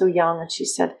 And I was so young, and she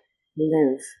said,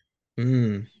 live.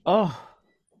 Oh,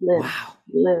 live. Wow.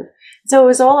 Live. So it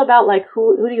was all about like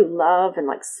who do you love, and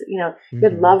like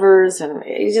good lovers, and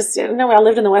it just I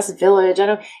lived in the West Village.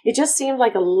 It just seemed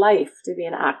like a life to be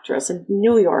an actress, a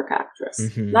New York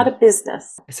actress, not a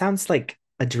business. It sounds like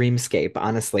a dreamscape,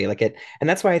 honestly. And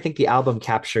that's why I think the album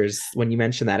captures, when you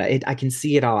mention that, I can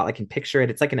see it all. I can picture it.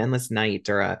 It's like an endless night,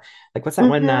 or what's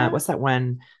that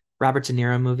one Robert De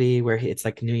Niro movie where it's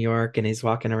like New York and he's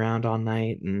walking around all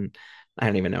night, and I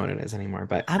don't even know what it is anymore,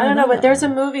 but I don't know. But there's a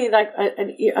movie, like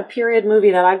a period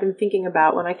movie that I've been thinking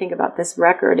about when I think about this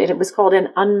record. It was called An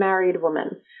Unmarried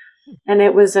Woman, and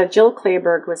it was Jill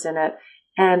Clayburgh was in it.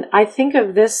 And I think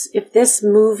of this, if this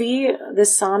movie,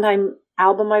 this Sondheim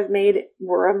album I've made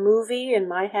were a movie in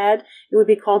my head, it would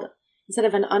be called, instead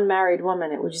of An Unmarried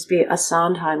Woman, it would just be A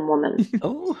Sondheim Woman.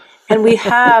 Oh. And we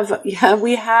have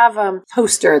a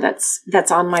poster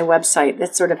that's on my website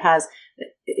that sort of has,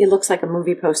 it looks like a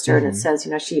movie poster, and it says,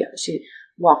 she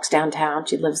walks downtown,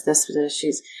 she lives this,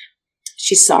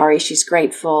 she's sorry, she's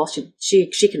grateful,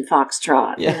 she can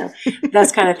foxtrot,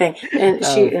 that kind of thing. And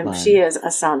she is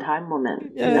a Sondheim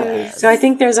woman. Yes. So I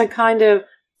think there's a kind of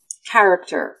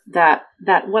character that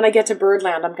when I get to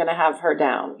Birdland, I'm going to have her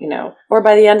down, or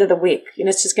by the end of the week,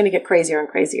 it's just going to get crazier and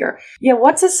crazier.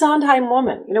 What's a Sondheim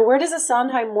woman? Where does a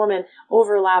Sondheim woman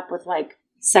overlap with like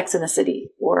Sex in the City?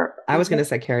 Or I was going to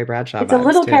say Carrie Bradshaw. It's a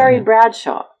little too. Carrie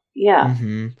Bradshaw. Yeah.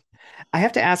 Mm-hmm. I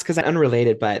have to ask, because I'm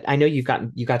unrelated, but I know you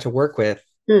got to work with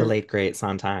the late great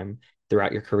Sondheim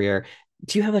throughout your career.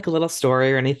 Do you have like a little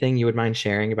story or anything you would mind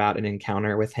sharing about an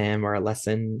encounter with him, or a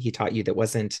lesson he taught you that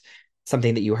wasn't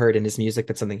something that you heard in his music,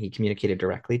 but something he communicated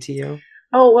directly to you?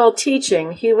 Oh, well,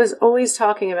 teaching. He was always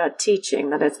talking about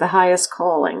teaching, that it's the highest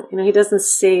calling. He doesn't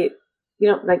say, you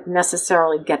don't like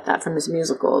necessarily get that from his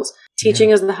musicals.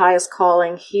 Teaching is the highest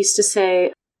calling. He used to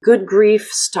say, good grief,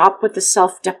 stop with the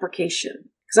self-deprecation.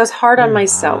 Because I was hard on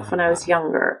myself when I was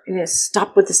younger. And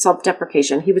stop with the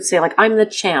self-deprecation. He would say, like, I'm the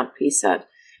champ, he said.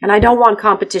 And I don't want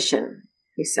competition,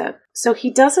 he said. So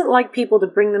he doesn't like people to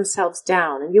bring themselves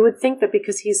down. And you would think that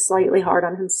because he's slightly hard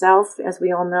on himself, as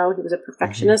we all know, he was a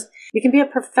perfectionist. You can be a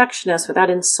perfectionist without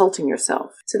insulting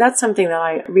yourself. So that's something that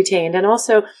I retained. And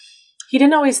also, he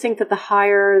didn't always think that the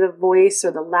higher the voice,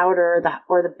 or the louder,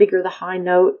 or the bigger the high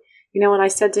note. When I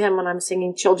said to him when I'm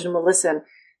singing Children Will Listen,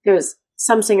 there's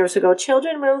some singers who go,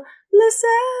 children will listen,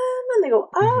 and they go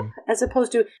up, as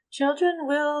opposed to children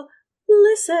will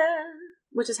listen,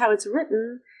 which is how it's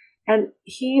written. And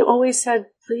he always said,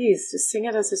 please, just sing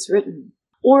it as it's written,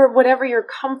 or whatever you're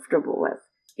comfortable with.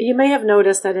 You may have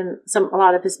noticed that in a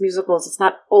lot of his musicals, it's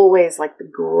not always like the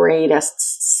greatest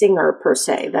singer per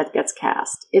se that gets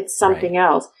cast. It's something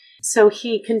else. So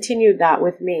he continued that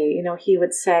with me. He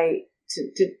would say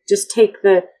to just take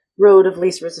the road of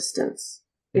least resistance.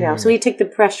 So he'd take the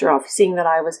pressure off, seeing that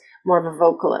I was more of a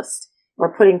vocalist,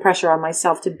 or putting pressure on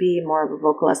myself to be more of a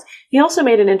vocalist. He also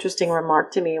made an interesting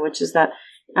remark to me, which is that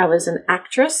I was an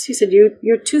actress. He said,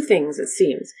 you're two things, it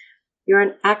seems. You're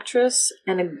an actress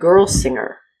and a girl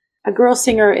singer. A girl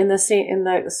singer in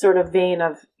the sort of vein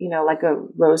of, like a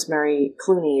Rosemary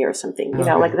Clooney or something,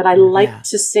 like that I like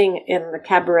to sing in the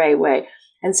cabaret way.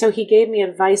 And so he gave me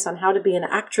advice on how to be an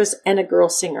actress and a girl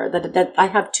singer, that I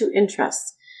have two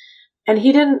interests. And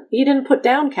he didn't put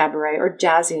down cabaret or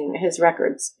jazzing his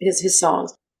records, his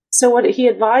songs. So what he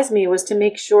advised me was to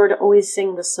make sure to always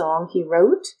sing the song he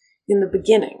wrote in the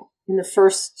beginning, in the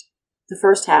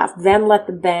first half, then let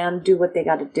the band do what they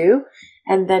got to do,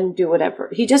 and then do whatever.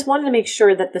 He just wanted to make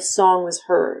sure that the song was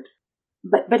heard.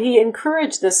 But he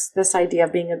encouraged this idea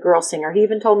of being a girl singer. He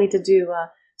even told me to do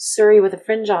Surrey with a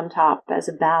Fringe on Top as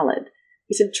a ballad.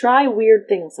 He said, try weird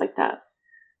things like that.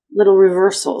 Little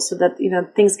reversals, so that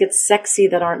things get sexy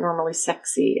that aren't normally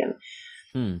sexy.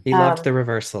 And he loved the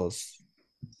reversals.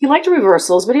 He liked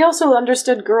reversals, but he also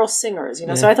understood girl singers.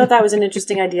 So I thought that was an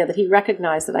interesting idea, that he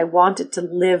recognized that I wanted to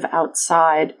live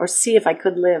outside, or see if I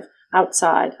could live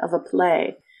outside of a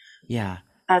play. Yeah.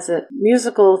 As a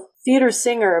musical theater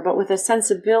singer, but with a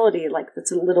sensibility like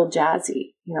that's a little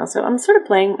jazzy. So I'm sort of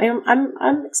playing.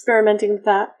 I'm experimenting with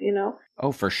that.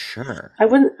 Oh, for sure.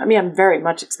 I'm very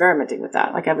much experimenting with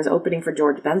that. Like I was opening for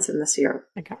George Benson this year.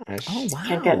 Oh my gosh. Oh, wow.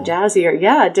 Can't get jazzier.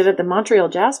 Yeah, I did it at the Montreal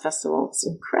Jazz Festival. It's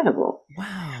incredible.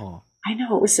 Wow. I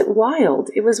know, it was wild.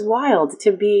 It was wild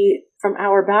to be from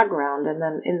our background and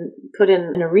then put in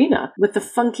an arena with the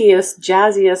funkiest,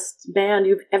 jazziest band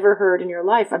you've ever heard in your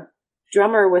life. A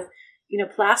drummer with,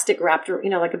 plastic wrapped,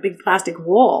 like a big plastic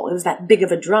wall. It was that big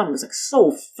of a drum. It was like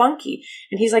so funky.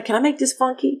 And he's like, can I make this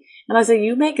funky? And I said,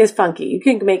 you make it funky. You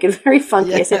can make it very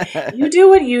funky. I said, you do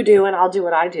what you do and I'll do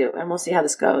what I do. And we'll see how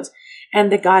this goes.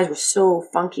 And the guys were so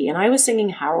funky. And I was singing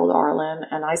Harold Arlen,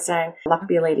 and I sang Luck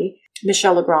Be a Lady,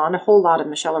 Michel Legrand, a whole lot of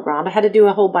Michel Legrand. I had to do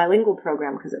a whole bilingual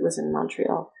program because it was in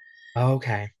Montreal.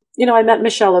 Okay. I met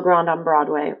Michel Legrand on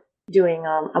Broadway doing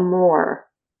Amour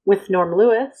with Norm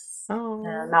Lewis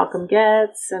and Malcolm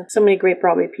Getz, and so many great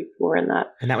Broadway people were in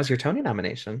that. And that was your Tony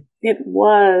nomination. It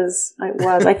was.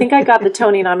 I think I got the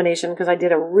Tony nomination because I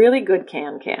did a really good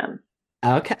can.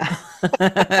 Okay.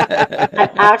 I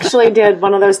actually did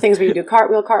one of those things where you do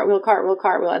cartwheel, cartwheel, cartwheel,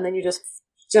 cartwheel, and then you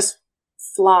just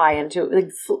fly into,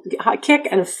 kick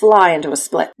and fly into a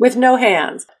split with no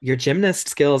hands. Your gymnast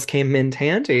skills came in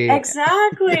handy.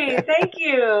 Exactly. Thank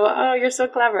you. Oh, you're so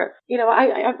clever.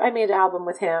 I made an album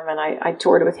with him and I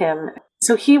toured with him.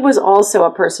 So he was also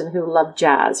a person who loved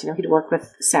jazz. He'd worked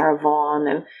with Sarah Vaughan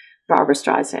and Barbra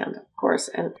Streisand, of course,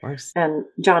 and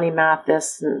Johnny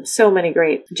Mathis, and so many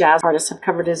great jazz artists have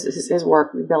covered his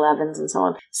work, Bill Evans and so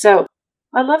on. So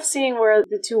I love seeing where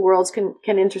the two worlds can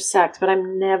intersect, but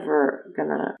I'm never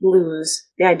gonna lose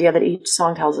the idea that each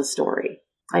song tells a story.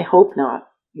 I hope not.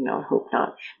 I hope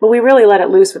not. But we really let it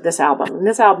loose with this album. And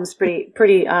this album's pretty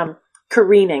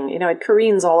careening. It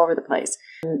careens all over the place.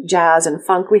 Jazz and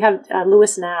funk. We have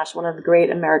Louis Nash, one of the great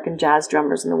American jazz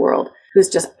drummers in the world, who's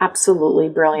just absolutely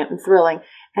brilliant and thrilling.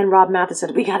 And Rob Mathis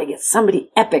said, we got to get somebody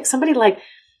epic, somebody like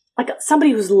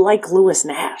somebody who's like Louis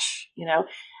Nash,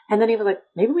 And then he was like,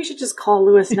 maybe we should just call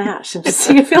Louis Nash and just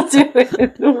see if he'll do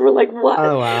it. And we're like, what?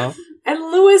 Oh, wow. And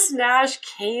Louis Nash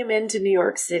came into New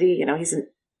York City. He's an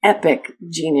epic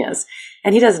genius.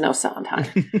 And he doesn't know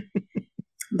Sondheim.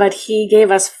 But he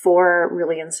gave us 4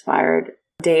 really inspired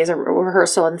days of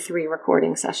rehearsal and 3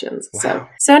 recording sessions. Wow.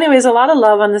 So anyways, a lot of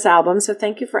love on this album. So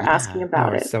thank you for asking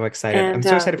about it. So excited. And, I'm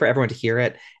so excited for everyone to hear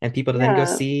it and people to then go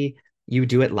see you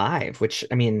do it live, which,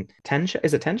 10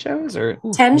 is it 10 shows or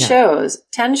 10 shows.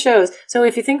 10 shows. So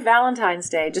if you think Valentine's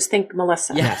Day, just think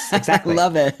Melissa. Yes, exactly.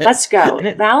 Love it. Let's go.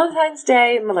 Valentine's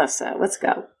Day, Melissa. Let's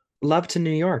go. Love to New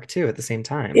York too at the same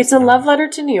time. It's a love letter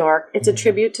to New York. It's a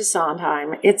tribute to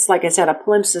Sondheim. It's, like I said, a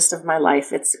palimpsest of my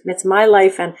life. It's my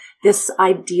life and this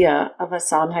idea of a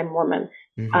Sondheim woman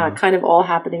kind of all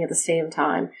happening at the same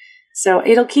time. So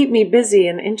it'll keep me busy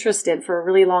and interested for a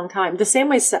really long time. The same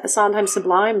way Sondheim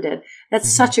Sublime did.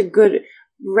 That's such a good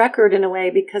record in a way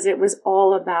because it was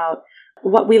all about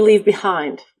what we leave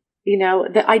behind.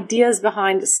 The ideas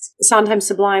behind Sondheim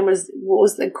Sublime was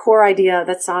the core idea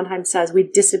that Sondheim says we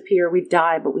disappear, we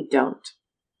die, but we don't.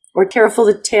 Or careful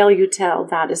the tale you tell,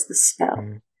 that is the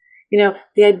spell.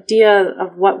 The idea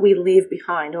of what we leave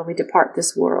behind when we depart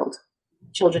this world.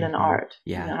 Children and art,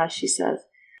 as she says.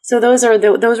 So those are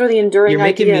the enduring You're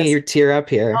making ideas. me tear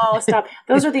up here. Oh, stop.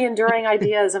 Those are the enduring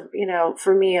ideas of,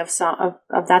 for me of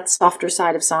that softer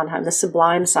side of Sondheim, the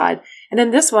sublime side. And then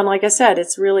this one, like I said,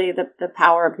 it's really the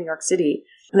power of New York City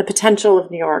and the potential of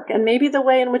New York and maybe the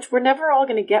way in which we're never all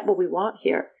going to get what we want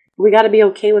here. We got to be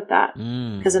okay with that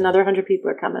because another 100 people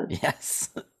are coming.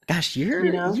 Yes. Gosh, you're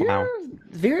Wow.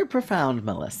 very profound,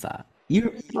 Melissa.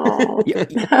 Oh.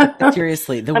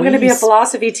 Seriously, I'm going to be a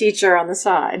philosophy teacher on the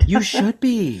side. You should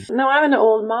be. No, I'm an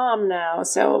old mom now,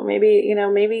 so maybe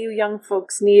you young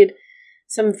folks need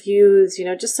some views.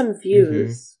 Just some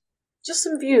views, just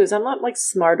some views. I'm not like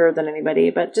smarter than anybody,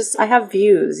 but just I have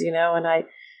views, and I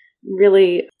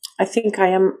think I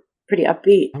am pretty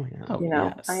upbeat. Oh,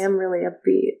 yeah. Yes. I am really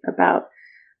upbeat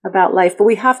about life, but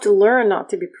we have to learn not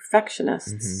to be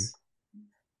perfectionists.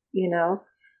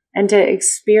 And to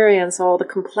experience all the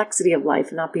complexity of life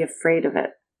and not be afraid of it.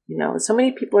 So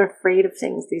many people are afraid of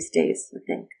things these days, I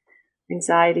think.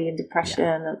 Anxiety and depression.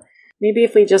 Yeah. And maybe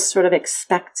if we just sort of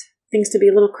expect things to be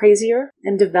a little crazier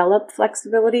and develop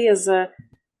flexibility as a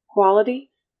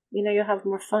quality, you'll have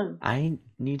more fun. I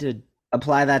need to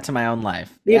apply that to my own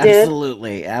life. You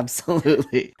Absolutely.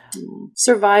 Absolutely.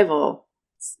 Survival.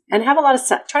 And have a lot of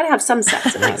sex. Try to have some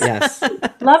sex at least. Yes.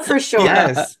 Love for sure.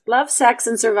 Yes. Love, sex,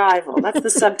 and survival. That's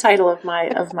the subtitle of my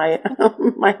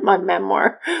my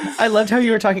memoir. I loved how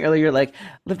you were talking earlier. You're like,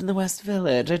 lived in the West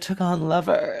Village. I took on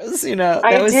lovers. That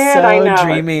I was did, so I know.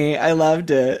 dreamy. I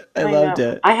loved it. I loved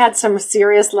it. I had some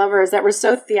serious lovers that were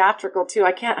so theatrical too.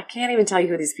 I can't even tell you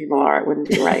who these people are. It wouldn't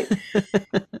be right.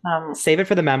 Save it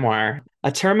for the memoir.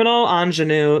 A terminal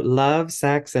ingenue, love,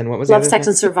 sex, and what was love, the other sex,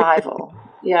 thing? and survival.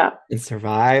 Yeah. And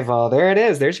survival. There it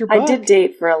is. There's your book. I did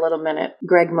date for a little minute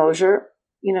Greg Mosier.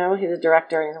 He's a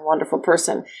director and he's a wonderful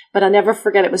person. But I'll never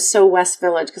forget, it was so West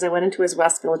Village because I went into his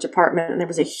West Village apartment and there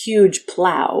was a huge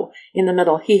plow in the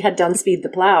middle. He had done Speed the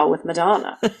Plow with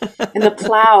Madonna. And the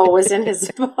plow was in his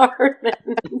apartment.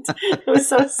 It was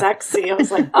so sexy. I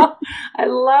was like, oh, I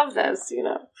love this,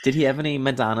 Did he have any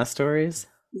Madonna stories?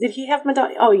 Did he have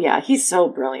Madonna? Oh, yeah. He's so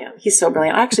brilliant.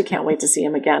 I actually can't wait to see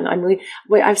him again.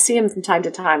 I see him from time to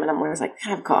time, and I'm always like,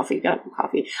 have coffee.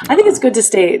 I think it's good to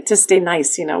stay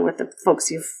nice, with the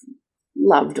folks you've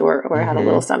loved or had a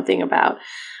little something about.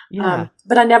 Yeah.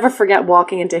 But I never forget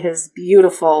walking into his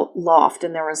beautiful loft,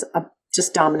 and there was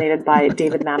just dominated by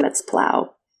David Mamet's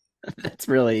plow. That's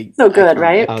really so good,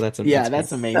 right? Oh, that's yeah,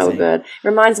 that's amazing. So good.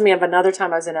 Reminds me of another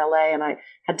time I was in LA and I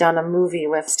had done a movie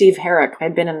with Steve Herrick.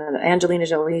 I'd been in an Angelina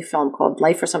Jolie film called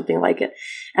Life or something like it.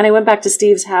 And I went back to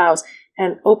Steve's house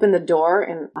and opened the door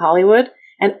in Hollywood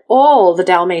And all the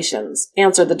Dalmatians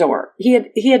answered the door.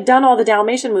 He had done all the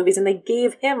Dalmatian movies, and they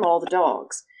gave him all the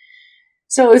dogs.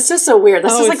 So it's just so weird.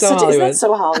 This is like so isn't that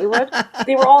so Hollywood?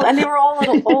 They were all a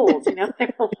little old, you know. They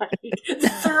were like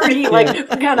 30, like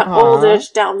kind of oldish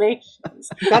Dalmatians.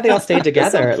 I'm glad they all stayed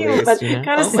together So at cute, least. but You know?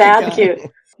 kind of Oh my sad God. cute.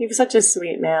 He was such a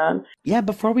sweet man. Yeah,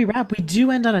 before we wrap, we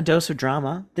do end on a dose of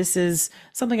drama. This is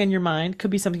something on your mind.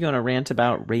 Could be something you want to rant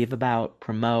about, rave about,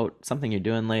 promote, something you're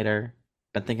doing later,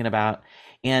 been thinking about.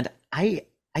 And I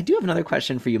do have another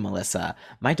question for you, Melissa.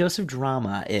 My dose of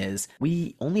drama is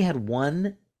we only had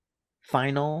one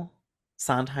final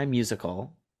Sondheim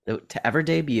musical to ever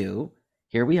debut.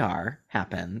 Here we are,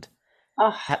 happened.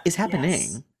 Oh, Is happening.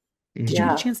 yes. Did you Yeah.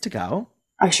 get a chance to go?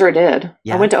 I sure did.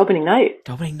 Yeah. I went to opening night.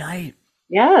 To opening night.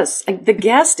 Yes, the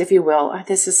guest, if you will.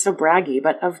 This is so braggy,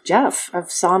 but of Jeff,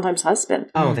 of Sondheim's husband.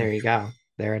 Oh, there you go.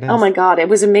 There it is. Oh my God, it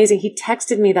was amazing. He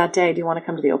texted me that day, "Do you want to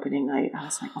come to the opening night?" I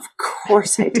was like, "Of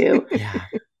course I do." Yeah.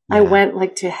 I Yeah. went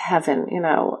like to heaven, you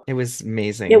know. It was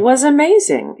amazing. It was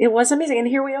amazing. It was amazing. And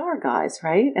here we are, guys,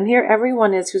 right? And here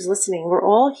everyone is who's listening. We're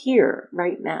all here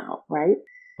right now, right?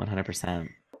 100%.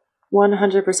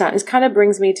 100%. It kind of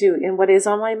brings me to in what is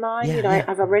on my mind. Yeah, You know, yeah.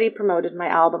 I've already promoted my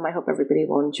album. I hope everybody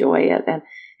will enjoy it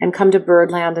and come to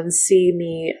Birdland and see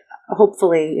me,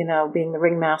 hopefully, you know, being the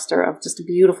ringmaster of just a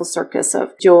beautiful circus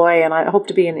of joy. And I hope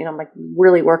to be in, you know, like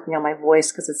really working on my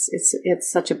voice because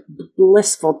it's such a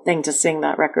blissful thing to sing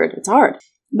that record. It's hard.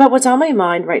 But what's on my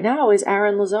mind right now is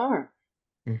Aaron Lazar.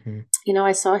 Mm-hmm. You know,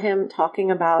 I saw him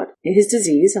talking about his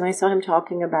disease, and I saw him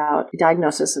talking about the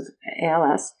diagnosis of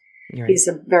ALS. You're right. He's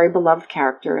a very beloved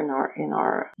character in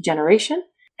our generation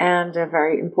and a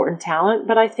very important talent.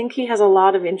 But I think he has a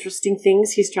lot of interesting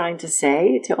things he's trying to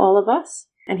say to all of us.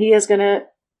 And he is going to,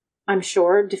 I'm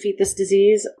sure, defeat this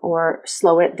disease or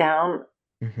slow it down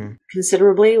Mm-hmm.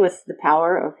 considerably with the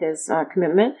power of his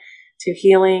commitment to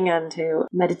healing and to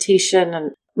meditation.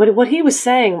 And what he was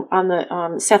saying on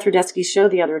the Seth Rudetsky's show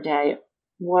the other day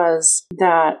was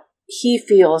that he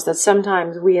feels that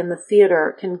sometimes we in the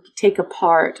theater can take a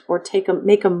part or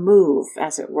make a move,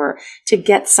 as it were, to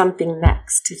get something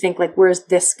next, to think like, where's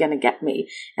this going to get me?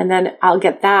 And then I'll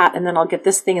get that, and then I'll get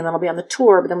this thing, and then I'll be on the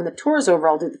tour. But then when the tour's over,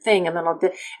 I'll do the thing, and then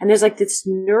and there's like this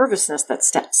nervousness that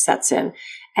sets in.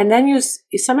 And then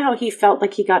somehow he felt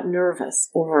like he got nervous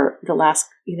over the last,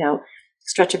 you know,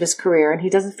 stretch of his career, and he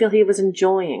doesn't feel he was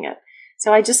enjoying it.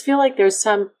 So I just feel like there's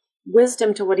some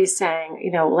wisdom to what he's saying,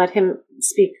 you know, let him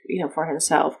speak, you know, for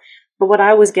himself. But what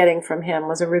I was getting from him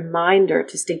was a reminder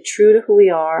to stay true to who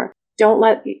we are. Don't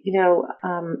let, you know,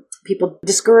 people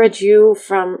discourage you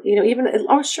from, you know, even,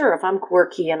 oh, sure, if I'm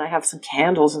quirky and I have some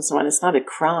candles and so on, it's not a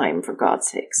crime, for God's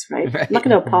sakes, right? Right. I'm not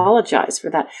going to apologize for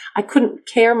that. I couldn't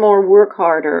care more, work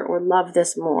harder, or love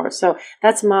this more. So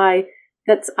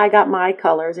I got my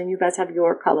colors, and you guys have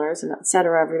your colors, and et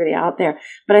cetera, everybody out there.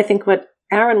 But I think what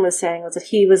Aaron was saying was that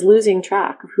he was losing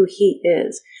track of who he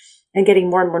is and getting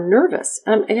more and more nervous.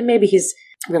 And maybe he's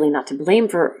really not to blame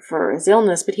for his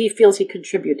illness, but he feels he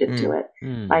contributed to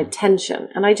it by tension.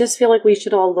 And I just feel like we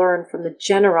should all learn from the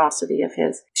generosity of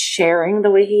his sharing the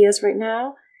way he is right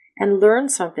now and learn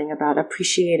something about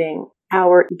appreciating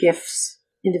our gifts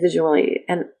individually.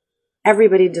 And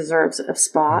everybody deserves a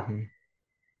spot. Mm-hmm.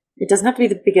 It doesn't have to be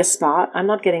the biggest spot. I'm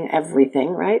not getting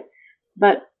everything, right?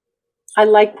 But I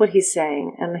like what he's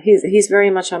saying, and he's very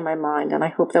much on my mind, and I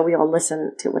hope that we all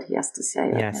listen to what he has to say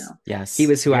right now. Yes. He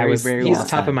was who Very, I was. very He was well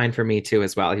top said. of mind for me too,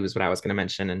 as well. He was what I was going to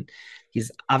mention, and he's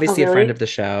obviously Oh, a really? friend of the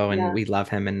show, and Yeah. we love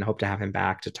him and hope to have him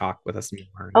back to talk with us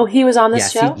more. Oh, he was on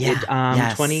this yes, show? he did. Yeah,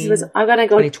 yes. 20, He was, I'm going to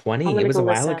go. 2020. I'm gonna It was go a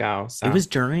while listen. ago. So It was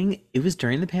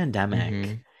during the pandemic.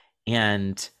 Mhm.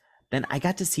 And then I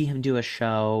got to see him do a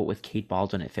show with Kate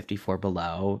Baldwin at 54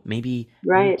 Below, maybe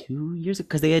Right. 2 years ago,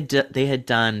 because they had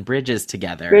done Bridges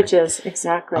together. Bridges,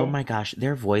 exactly. Oh my gosh,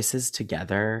 their voices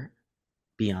together,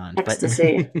 beyond.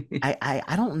 Ecstasy. But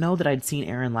I don't know that I'd seen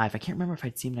Aaron live. I can't remember if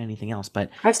I'd seen anything else. But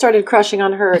I've started crushing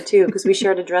on her too, because we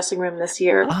shared a dressing room this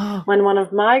year oh, when one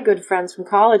of my good friends from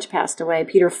college passed away,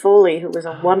 Peter Foley, who was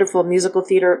a wonderful musical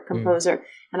theater composer,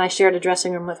 and I shared a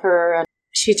dressing room with her. And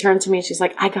she turned to me and she's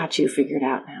like, "I got you figured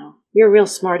out now. You're a real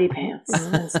smarty pants."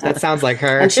 And stuff. that sounds like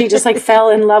her. And she just like fell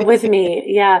in love with me.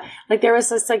 Yeah. Like there was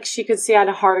this, like, she could see I had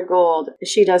a heart of gold.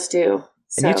 She does too.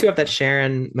 And you So two have that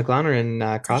Sharon McLaren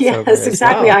crossover yes, as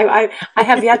exactly. well. I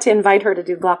have yet to invite her to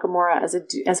do Glockamora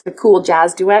as a cool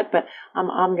jazz duet, but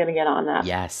I'm going to get on that.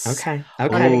 Yes. Okay. I'm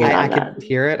gonna Okay. get I on could that.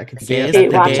 hear it. I could The see it. gays,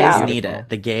 Kate, the watch gays out. need it.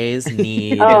 The gays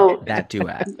need Oh. that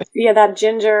duet. Yeah, that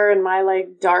ginger and my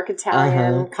like dark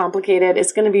Italian, Uh-huh. complicated.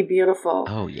 It's going to be beautiful.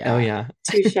 Oh yeah. Oh yeah.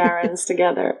 Two Sharons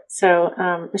together.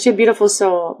 So she had a beautiful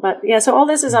soul. But yeah, so all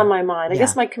this is on my mind. I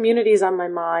guess my community is on my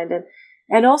mind,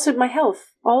 and also my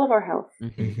health, all of our health.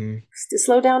 Mm-hmm.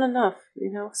 Slow down enough,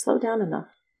 slow down enough.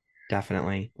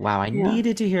 Definitely. Wow, I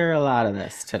needed to hear a lot of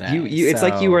this today. You it's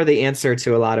like you are the answer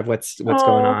to a lot of what's going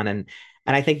on, and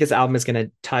I think this album is going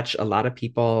to touch a lot of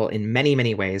people in many,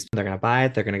 many ways. They're going to buy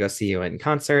it. They're going to go see you in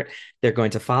concert. They're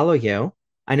going to follow you.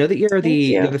 I know that you're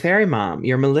the fairy mom.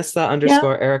 You're Melissa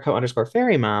 _Errico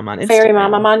 _fairy mom on Instagram. Fairy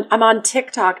mom. I'm on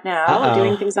TikTok now. I'm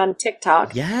doing things on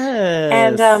TikTok. Yes.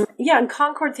 And and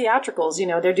Concord Theatricals,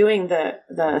 they're doing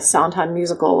the Sondheim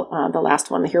musical, the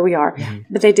last one, Here We Are,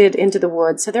 but they did Into the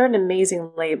Woods. So they're an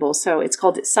amazing label. So it's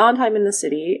called Sondheim in the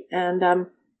City, and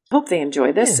hope they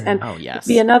enjoy this. Yeah. And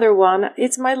be another one.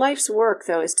 It's my life's work,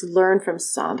 though, is to learn from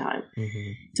Sondheim,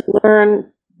 Mm-hmm. to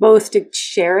learn both to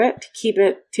share it,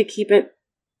 to keep it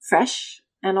fresh,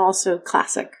 and also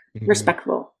classic,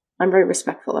 respectful. I'm very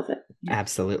respectful of it.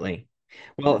 Absolutely.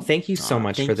 Well, thank you so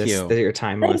much for this, your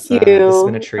time, Thank Melissa. you. This has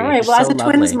been a treat. All right. Well, as a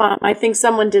twins mom, I think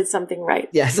someone did something right.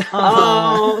 Yes.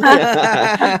 Oh.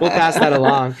 We'll pass that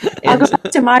along. I'll go back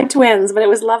to my twins, but it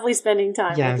was lovely spending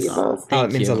time with you both. Oh,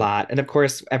 it means a lot. And of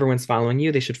course, everyone's following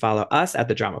you. They should follow us at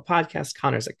the Drama Podcast.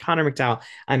 Connor's at Connor McDowell.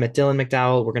 I'm at Dylan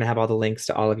McDowell. We're going to have all the links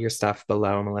to all of your stuff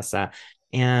below, Melissa.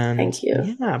 And thank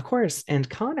you. Yeah, of course. And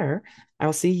Connor, I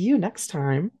will see you next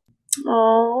time.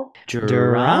 Oh,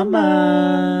 Drama.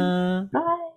 Bye.